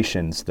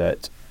stations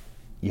that,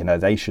 you know,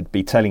 they should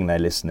be telling their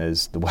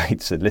listeners the way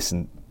to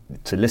listen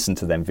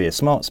to them via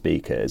smart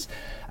speakers,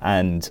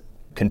 and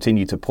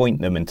continue to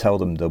point them and tell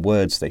them the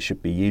words they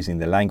should be using,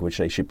 the language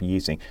they should be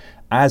using,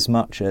 as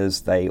much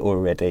as they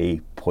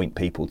already point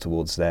people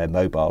towards their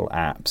mobile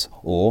apps,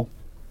 or,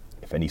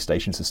 if any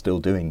stations are still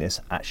doing this,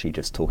 actually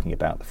just talking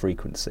about the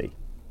frequency.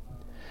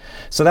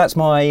 So that's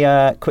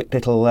my quick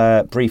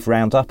little brief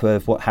roundup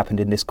of what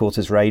happened in this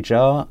quarter's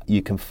RAJAR.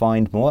 You can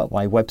find more at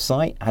my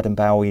website,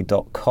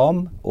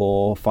 adambowie.com,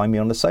 or find me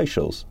on the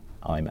socials.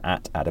 I'm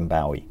at Adam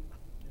Bowie.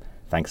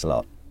 Thanks a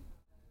lot.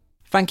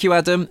 Thank you,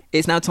 Adam.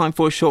 It's now time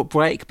for a short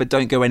break, but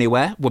don't go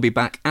anywhere. We'll be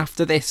back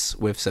after this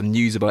with some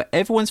news about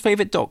everyone's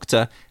favourite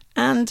doctor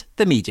and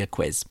the media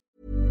quiz.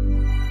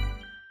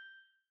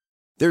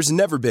 There's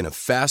never been a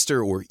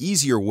faster or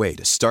easier way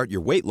to start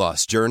your weight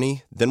loss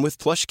journey than with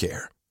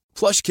PlushCare.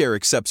 PlushCare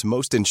accepts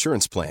most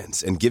insurance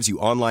plans and gives you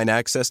online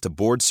access to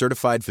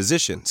board-certified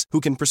physicians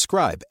who can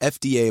prescribe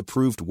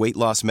FDA-approved weight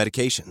loss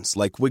medications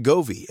like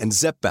Wegovy and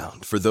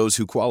Zepbound for those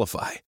who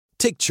qualify.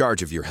 Take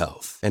charge of your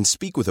health and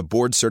speak with a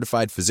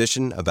board-certified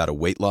physician about a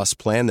weight loss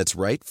plan that's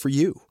right for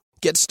you.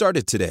 Get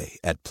started today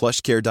at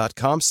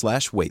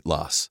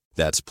plushcare.com/weightloss.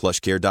 That's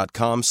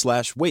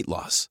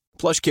plushcare.com/weightloss.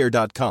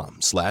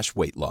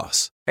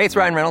 plushcare.com/weightloss. Hey, it's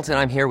Ryan Reynolds, and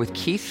I'm here with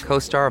Keith,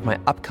 co-star of my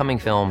upcoming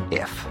film,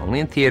 If, only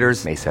in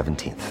theaters May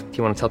 17th. Do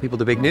you want to tell people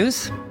the big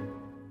news?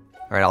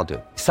 All right, I'll do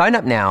it. Sign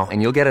up now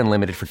and you'll get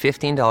unlimited for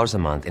 $15 a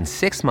month and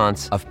 6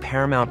 months of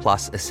Paramount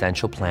Plus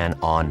Essential Plan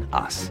on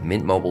us.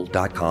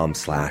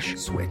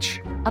 Mintmobile.com/switch.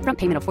 Upfront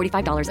payment of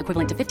 $45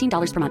 equivalent to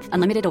 $15 per month.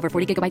 Unlimited over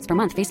 40 gigabytes per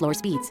month. Face lower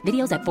speeds.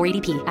 Videos at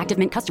 480p. Active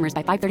Mint customers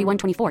by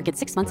 531.24 get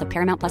 6 months of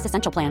Paramount Plus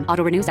Essential Plan.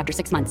 Auto renews after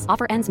 6 months.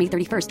 Offer ends May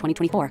 31st,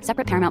 2024.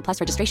 Separate Paramount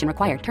Plus registration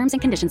required. Terms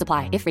and conditions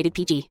apply if rated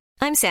PG.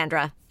 I'm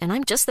Sandra, and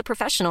I'm just the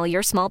professional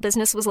your small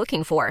business was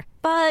looking for.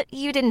 But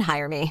you didn't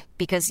hire me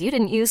because you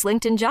didn't use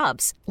LinkedIn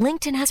Jobs.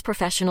 LinkedIn has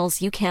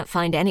professionals you can't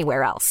find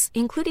anywhere else,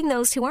 including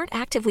those who aren't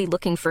actively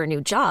looking for a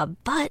new job,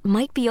 but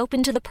might be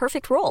open to the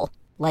perfect role,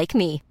 like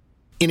me.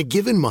 In a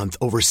given month,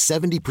 over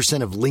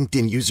 70% of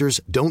LinkedIn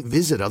users don't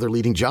visit other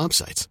leading job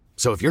sites.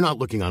 So if you're not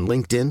looking on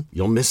LinkedIn,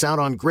 you'll miss out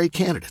on great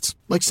candidates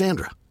like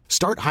Sandra.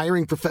 Start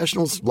hiring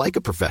professionals like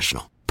a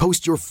professional.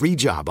 Post your free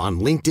job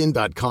on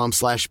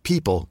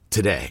linkedin.com/people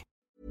today.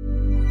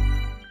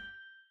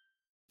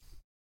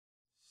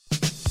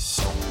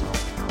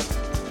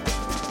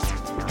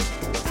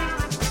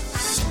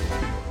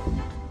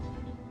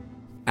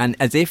 And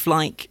as if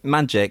like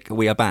magic,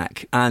 we are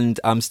back. And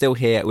I'm still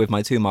here with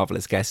my two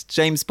marvellous guests,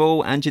 James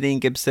Ball and Janine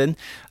Gibson.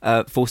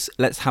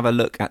 Let's have a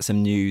look at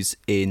some news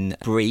in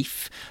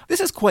brief. This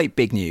is quite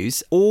big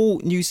news. All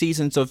new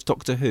seasons of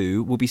Doctor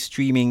Who will be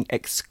streaming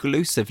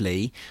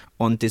exclusively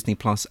on Disney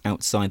Plus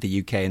outside the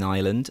UK and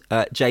Ireland.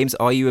 James,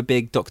 are you a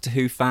big Doctor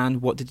Who fan?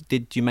 What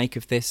did you make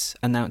of this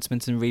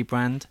announcement and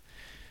rebrand?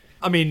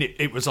 I mean,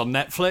 it was on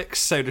Netflix,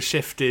 so the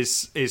shift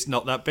is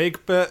not that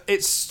big, but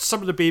it's some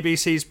of the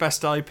BBC's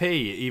best IP,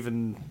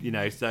 even,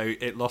 though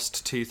it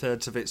lost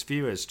 2/3 of its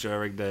viewers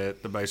during the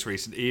most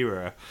recent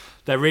era.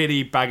 They're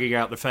really bagging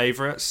out the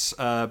favourites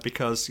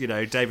because,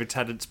 David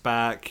Tennant's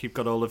back, you've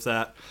got all of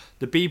that.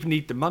 The Beeb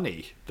need the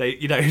money.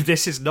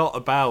 This is not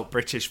about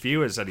British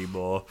viewers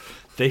anymore.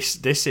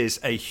 This is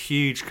a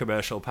huge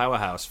commercial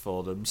powerhouse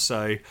for them,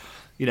 so...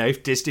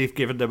 if Disney have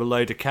given them a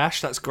load of cash,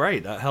 that's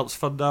great. That helps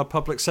fund our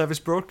public service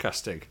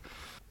broadcasting.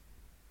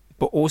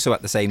 But also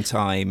at the same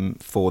time,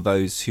 for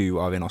those who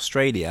are in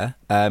Australia,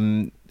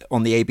 on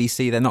the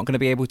ABC, they're not going to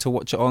be able to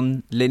watch it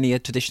on linear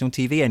traditional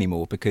TV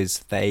anymore because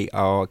they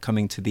are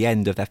coming to the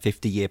end of their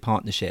 50-year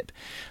partnership,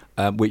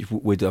 which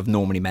would have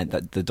normally meant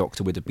that the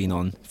Doctor would have been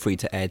on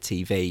free-to-air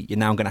TV. You're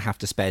now going to have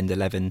to spend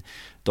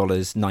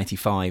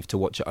 $11.95 to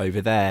watch it over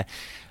there.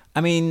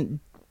 I mean...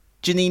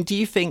 Janine, do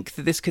you think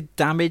that this could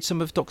damage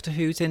some of Doctor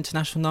Who's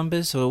international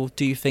numbers, or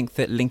do you think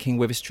that linking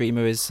with a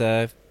streamer is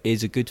a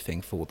good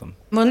thing for them?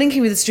 Well,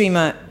 linking with a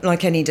streamer,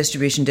 like any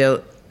distribution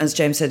deal, as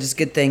James said, is a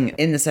good thing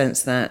in the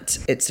sense that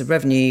it's a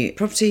revenue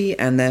property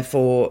and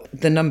therefore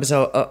the numbers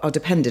are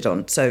depended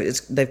on, so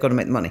they've got to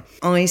make the money.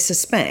 I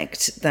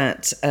suspect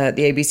that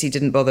the ABC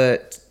didn't bother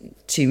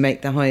to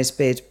make the highest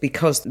bid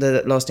because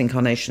the last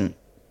incarnation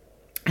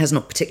has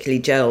not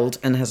particularly gelled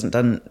and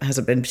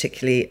hasn't been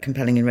particularly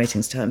compelling in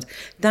ratings terms.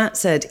 That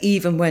said,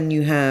 even when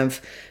you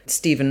have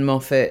Stephen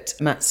Moffat,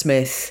 Matt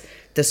Smith,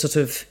 the sort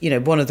of,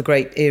 one of the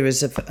great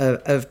eras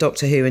of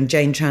Doctor Who, and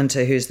Jane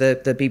Tranter, who's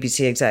the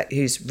BBC exec,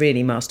 who's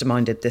really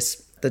masterminded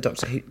this the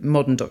Doctor Who,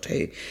 modern Doctor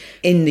Who,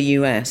 in the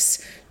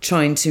US,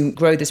 trying to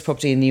grow this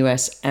property in the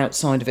US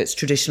outside of its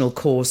traditional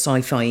core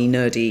sci-fi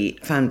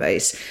nerdy fan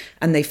base.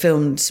 And they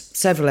filmed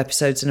several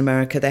episodes in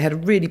America. They had a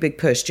really big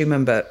push. Do you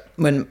remember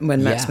when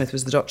Matt Smith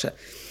was the Doctor?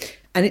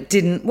 And it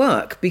didn't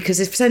work because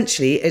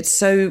essentially it's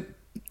so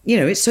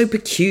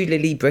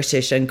peculiarly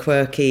British and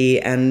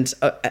quirky and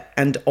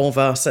of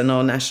us and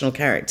our national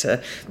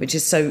character, which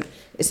is so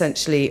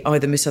essentially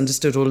either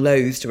misunderstood or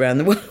loathed around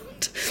the world.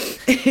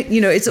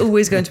 It's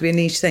always going to be a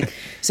niche thing.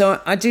 So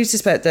I do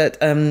suspect that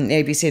the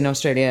ABC in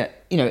Australia,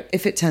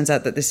 if it turns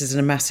out that this is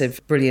a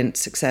massive, brilliant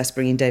success,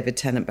 bringing David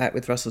Tennant back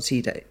with Russell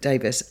T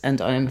Davies,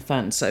 and I am a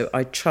fan, so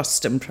I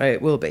trust and pray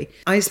it will be.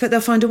 I expect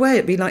they'll find a way.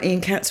 It'll be like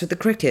Ian Katz with the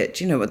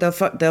cricket.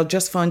 They'll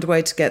just find a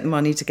way to get the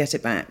money to get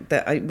it back.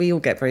 We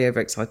all get very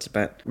overexcited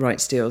about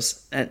rights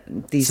deals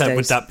these days. So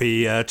would that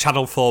be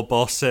Channel 4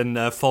 boss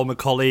and former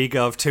colleague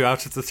of 2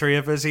 out of the 3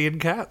 of us, Ian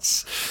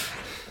Katz?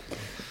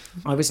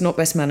 I was not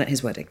best man at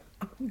his wedding.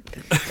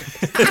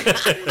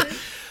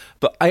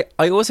 But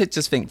I also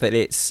just think that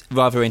it's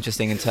rather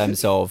interesting in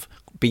terms of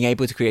being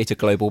able to create a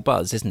global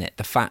buzz, isn't it?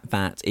 The fact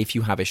that if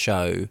you have a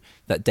show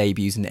that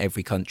debuts in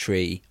every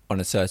country on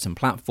a certain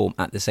platform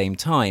at the same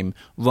time,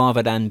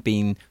 rather than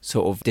being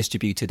sort of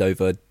distributed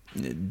over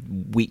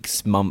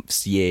weeks,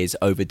 months, years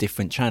over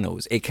different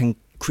channels, it can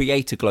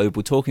create a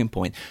global talking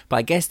point. But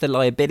I guess the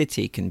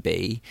liability can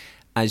be,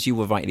 as you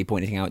were rightly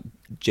pointing out,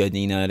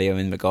 Janine, earlier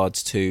in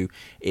regards to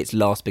its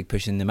last big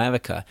push in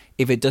America,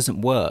 if it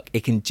doesn't work,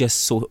 it can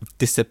just sort of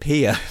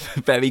disappear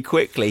very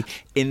quickly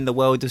in the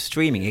world of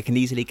streaming. It can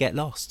easily get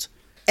lost.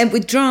 And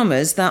with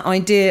dramas, that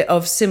idea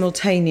of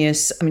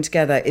simultaneous coming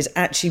together is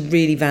actually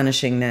really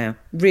vanishing now.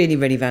 Really,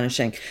 really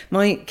vanishing.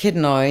 My kid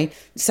and I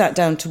sat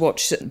down to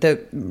watch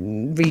the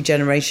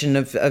regeneration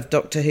of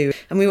Doctor Who,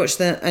 and we watched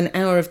an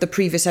hour of the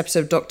previous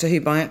episode of Doctor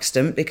Who by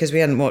accident because we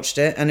hadn't watched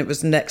it, and it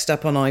was next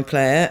up on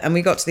iPlayer, and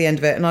we got to the end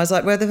of it, and I was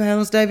like, where the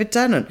hell is David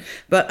Tennant?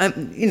 But,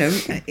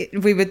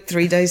 we were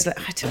 3 days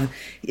later. I don't know.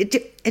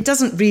 It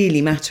doesn't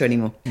really matter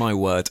anymore. My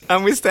word.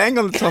 And we're staying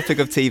on the topic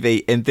of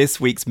TV in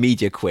this week's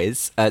media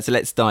quiz. So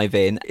let's dive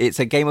in. It's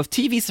a game of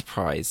TV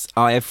surprise.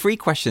 I have 3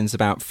 questions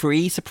about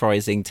 3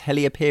 surprising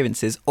telly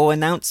appearances or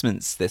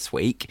announcements this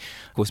week.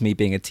 Of course, me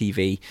being a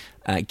TV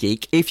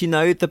geek. If you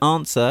know the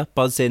answer,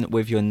 buzz in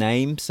with your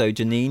name. So,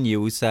 Janine,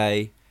 you will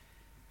say...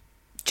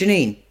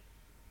 Janine.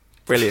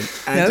 Brilliant.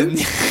 And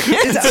no?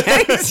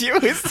 James, you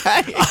will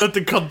say...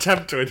 The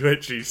contempt with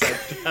which you said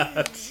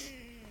that.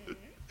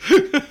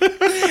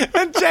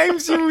 And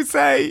James, you will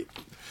say...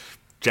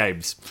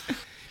 James.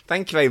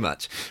 Thank you very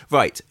much.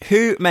 Right,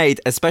 who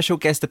made a special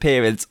guest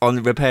appearance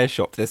on Repair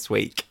Shop this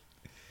week?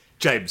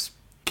 James.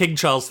 King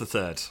Charles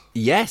III.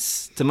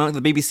 Yes, to mark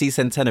the BBC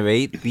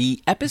centenary,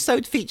 the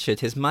episode featured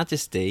His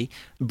Majesty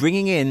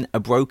bringing in a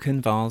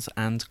broken vase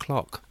and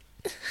clock.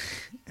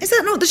 Is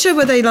that not the show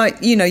where they,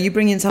 you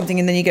bring in something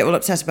and then you get all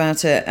upset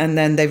about it and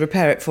then they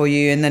repair it for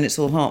you and then it's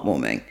all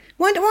heartwarming?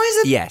 Why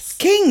does a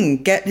king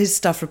get his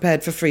stuff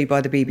repaired for free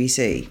by the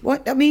BBC?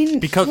 What? I mean...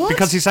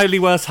 Because he's only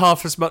worth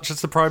half as much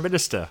as the Prime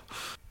Minister.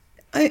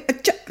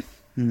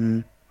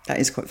 That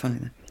is quite funny,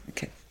 then.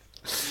 Okay.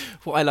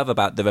 What I love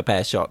about the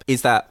Repair Shop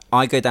is that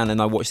I go down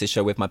and I watch this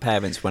show with my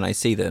parents when I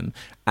see them,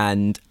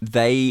 and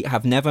they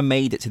have never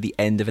made it to the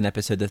end of an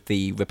episode of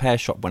the Repair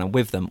Shop when I'm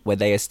with them where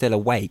they are still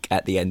awake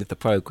at the end of the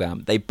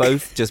programme. They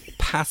both just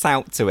pass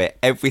out to it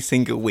every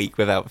single week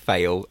without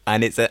fail,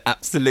 and it's an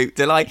absolute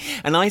delight.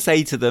 And I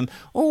say to them,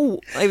 oh,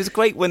 it was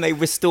great when they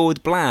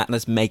restored Blatt.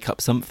 Let's make up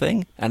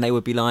something. And they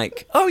would be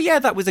like, oh yeah,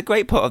 that was a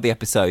great part of the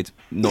episode,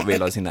 not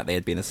realising that they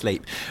had been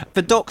asleep.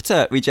 The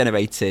Doctor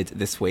regenerated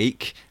this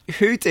week.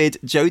 Who did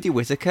Jodie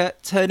Whittaker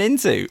turn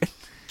into?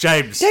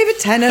 James. David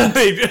Tennant.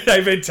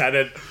 David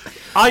Tennant.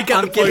 I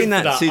get the point for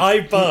that.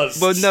 I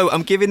buzzed. Well, no,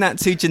 I'm giving that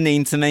to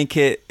Janine to make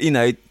it,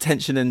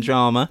 tension and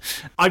drama.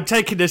 I'm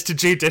taking this to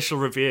judicial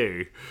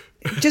review.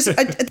 Just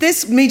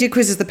this media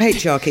quiz is the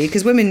patriarchy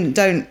because women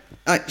don't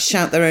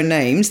shout their own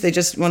names. They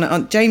just want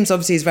to... James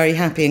obviously is very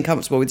happy and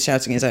comfortable with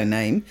shouting his own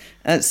name.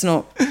 That's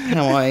not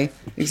how I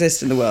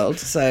exist in the world,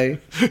 so...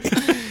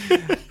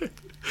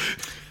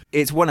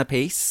 It's one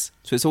apiece,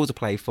 so it's all to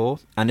play for,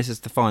 and this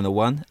is the final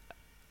one.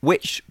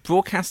 Which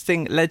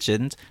broadcasting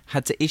legend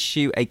had to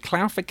issue a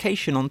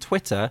clarification on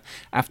Twitter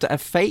after a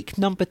fake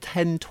number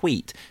 10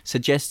 tweet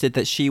suggested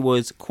that she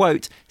was,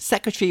 quote,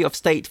 Secretary of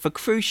State for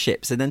Cruise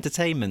Ships and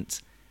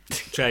Entertainment?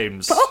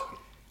 James.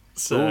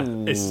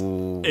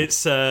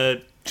 It's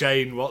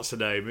Jane, what's her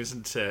name,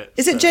 isn't it?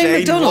 Is it Jane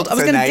McDonald? I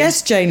was going to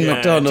guess Jane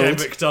McDonald. Jane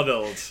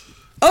McDonald.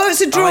 Oh,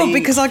 it's a draw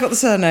because I got the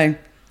surname.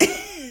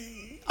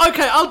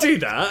 Okay, I'll do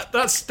that.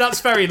 That's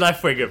very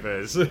left-wing of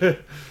us.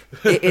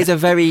 It is a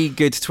very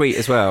good tweet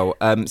as well.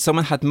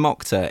 Someone had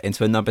mocked her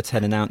into a number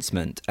 10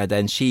 announcement, and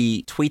then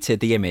she tweeted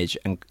the image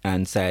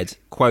and said,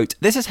 quote,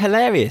 "This is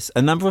hilarious.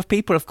 A number of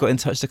people have got in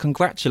touch to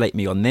congratulate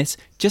me on this,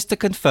 just to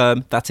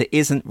confirm that it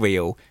isn't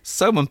real.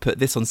 Someone put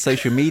this on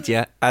social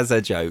media as a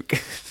joke."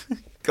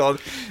 God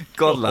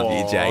love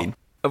you, Jane.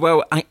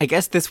 Well, I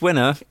guess this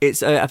winner,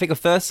 it's I think a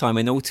first time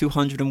in all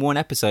 201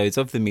 episodes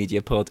of the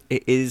Media Pod.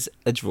 It is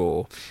a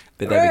draw.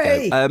 But there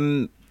we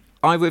go.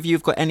 Either of you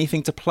have got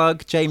anything to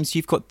plug? James,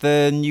 you've got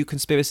the New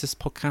Conspiracist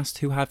podcast.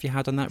 Who have you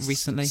had on that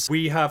recently?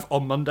 We have,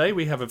 on Monday,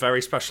 we have a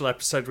very special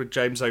episode with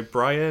James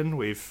O'Brien.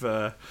 We've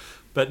had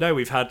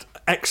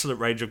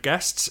excellent range of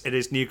guests. It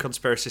is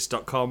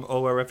newconspiracist.com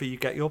or wherever you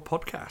get your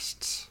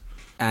podcasts.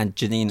 And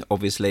Janine,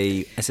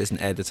 obviously, assistant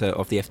editor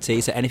of the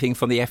FT. So anything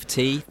from the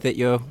FT that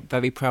you're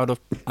very proud of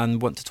and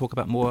want to talk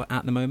about more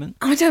at the moment?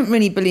 I don't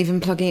really believe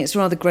in plugging. It's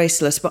rather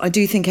graceless, but I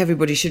do think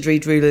everybody should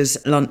read Ruler's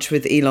Lunch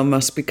with Elon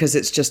Musk because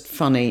it's just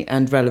funny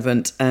and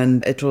relevant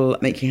and it'll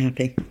make you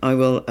happy. I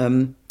will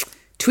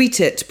tweet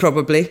it,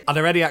 probably. Are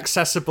there any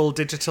accessible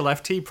digital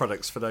FT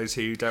products for those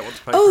who don't want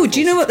to pay? Oh, do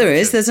you know what there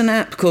is? There's an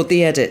app called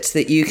The Edit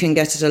that you can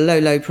get at a low,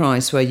 low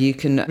price where you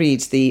can read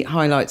the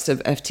highlights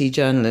of FT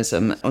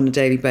journalism on a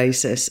daily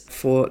basis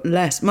for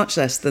much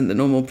less than the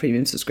normal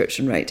premium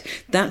subscription rate.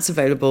 That's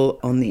available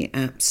on the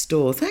App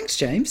Store. Thanks,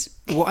 James.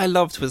 What I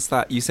loved was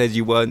that you said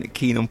you weren't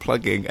keen on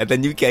plugging, and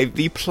then you gave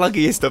the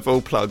pluggiest of all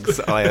plugs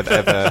I have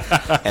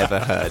ever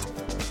heard.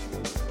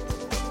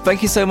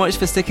 Thank you so much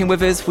for sticking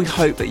with us. We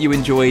hope that you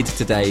enjoyed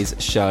today's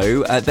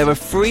show. There are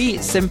 3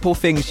 simple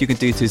things you can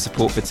do to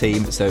support the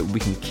team so we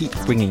can keep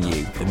bringing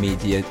you the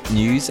media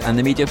news and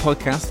the media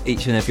podcast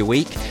each and every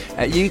week.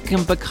 You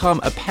can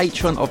become a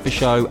patron of the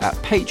show at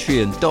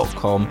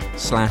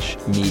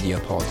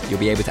patreon.com/mediapod. You'll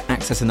be able to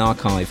access an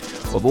archive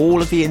of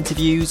all of the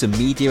interviews and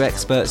media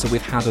experts that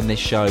we've had on this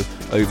show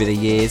over the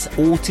years,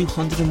 all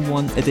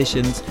 201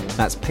 editions.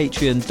 That's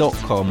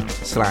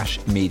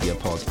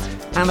patreon.com/mediapod.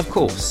 And of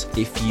course,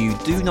 if you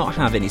do not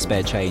have any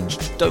spare change,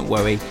 don't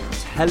worry.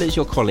 Tell us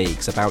your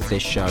colleagues about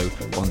this show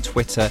on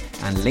Twitter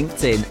and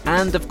LinkedIn.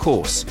 And of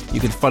course, you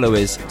can follow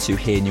us to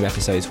hear new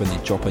episodes when they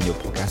drop on your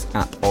podcast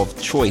app of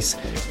choice.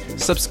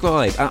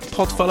 Subscribe at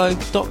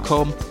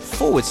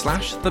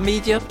podfollow.com/The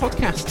Media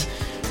Podcast.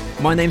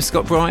 My name's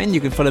Scott Bryan.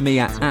 You can follow me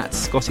at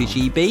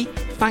ScottyGB.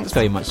 Thanks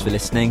very much for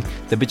listening.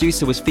 The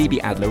producer was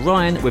Phoebe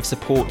Adler-Ryan with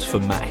support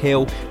from Matt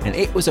Hill, and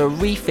it was a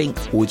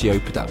Rethink audio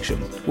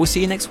production. We'll see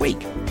you next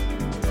week.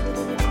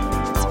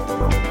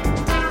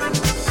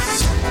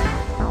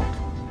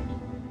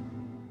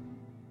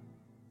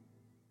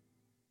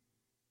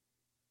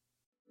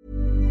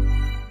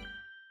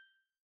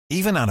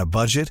 Even on a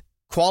budget,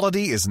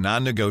 quality is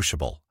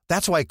non-negotiable.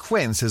 That's why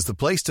Quince is the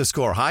place to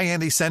score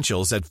high-end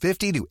essentials at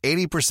 50 to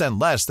 80%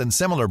 less than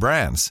similar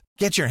brands.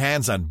 Get your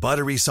hands on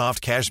buttery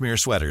soft cashmere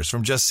sweaters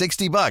from just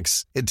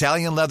 $60,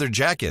 Italian leather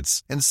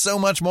jackets, and so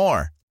much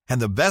more.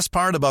 And the best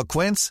part about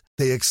Quince,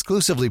 they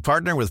exclusively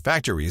partner with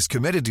factories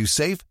committed to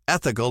safe,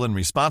 ethical, and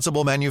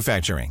responsible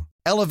manufacturing.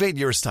 Elevate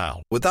your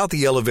style without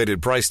the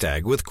elevated price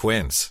tag with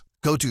Quince.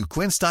 Go to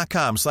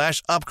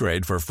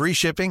quince.com/upgrade for free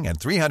shipping and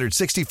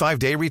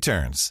 365-day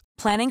returns.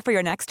 Planning for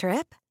your next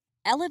trip?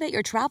 Elevate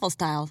your travel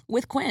style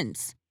with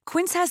Quince.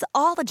 Quince has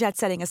all the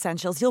jet-setting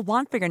essentials you'll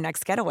want for your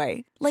next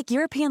getaway, like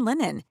European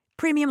linen,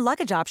 premium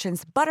luggage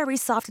options, buttery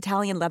soft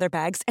Italian leather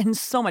bags, and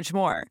so much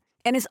more.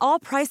 And is all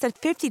priced at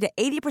 50 to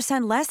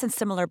 80% less than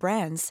similar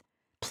brands.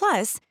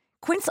 Plus,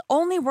 Quince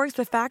only works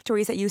with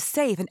factories that use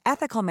safe and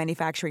ethical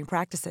manufacturing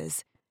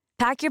practices.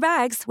 Pack your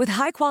bags with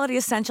high-quality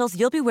essentials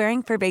you'll be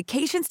wearing for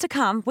vacations to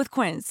come with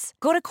Quince.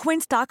 Go to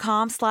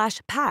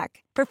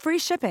quince.com/pack for free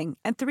shipping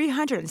and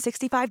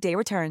 365-day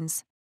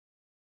returns.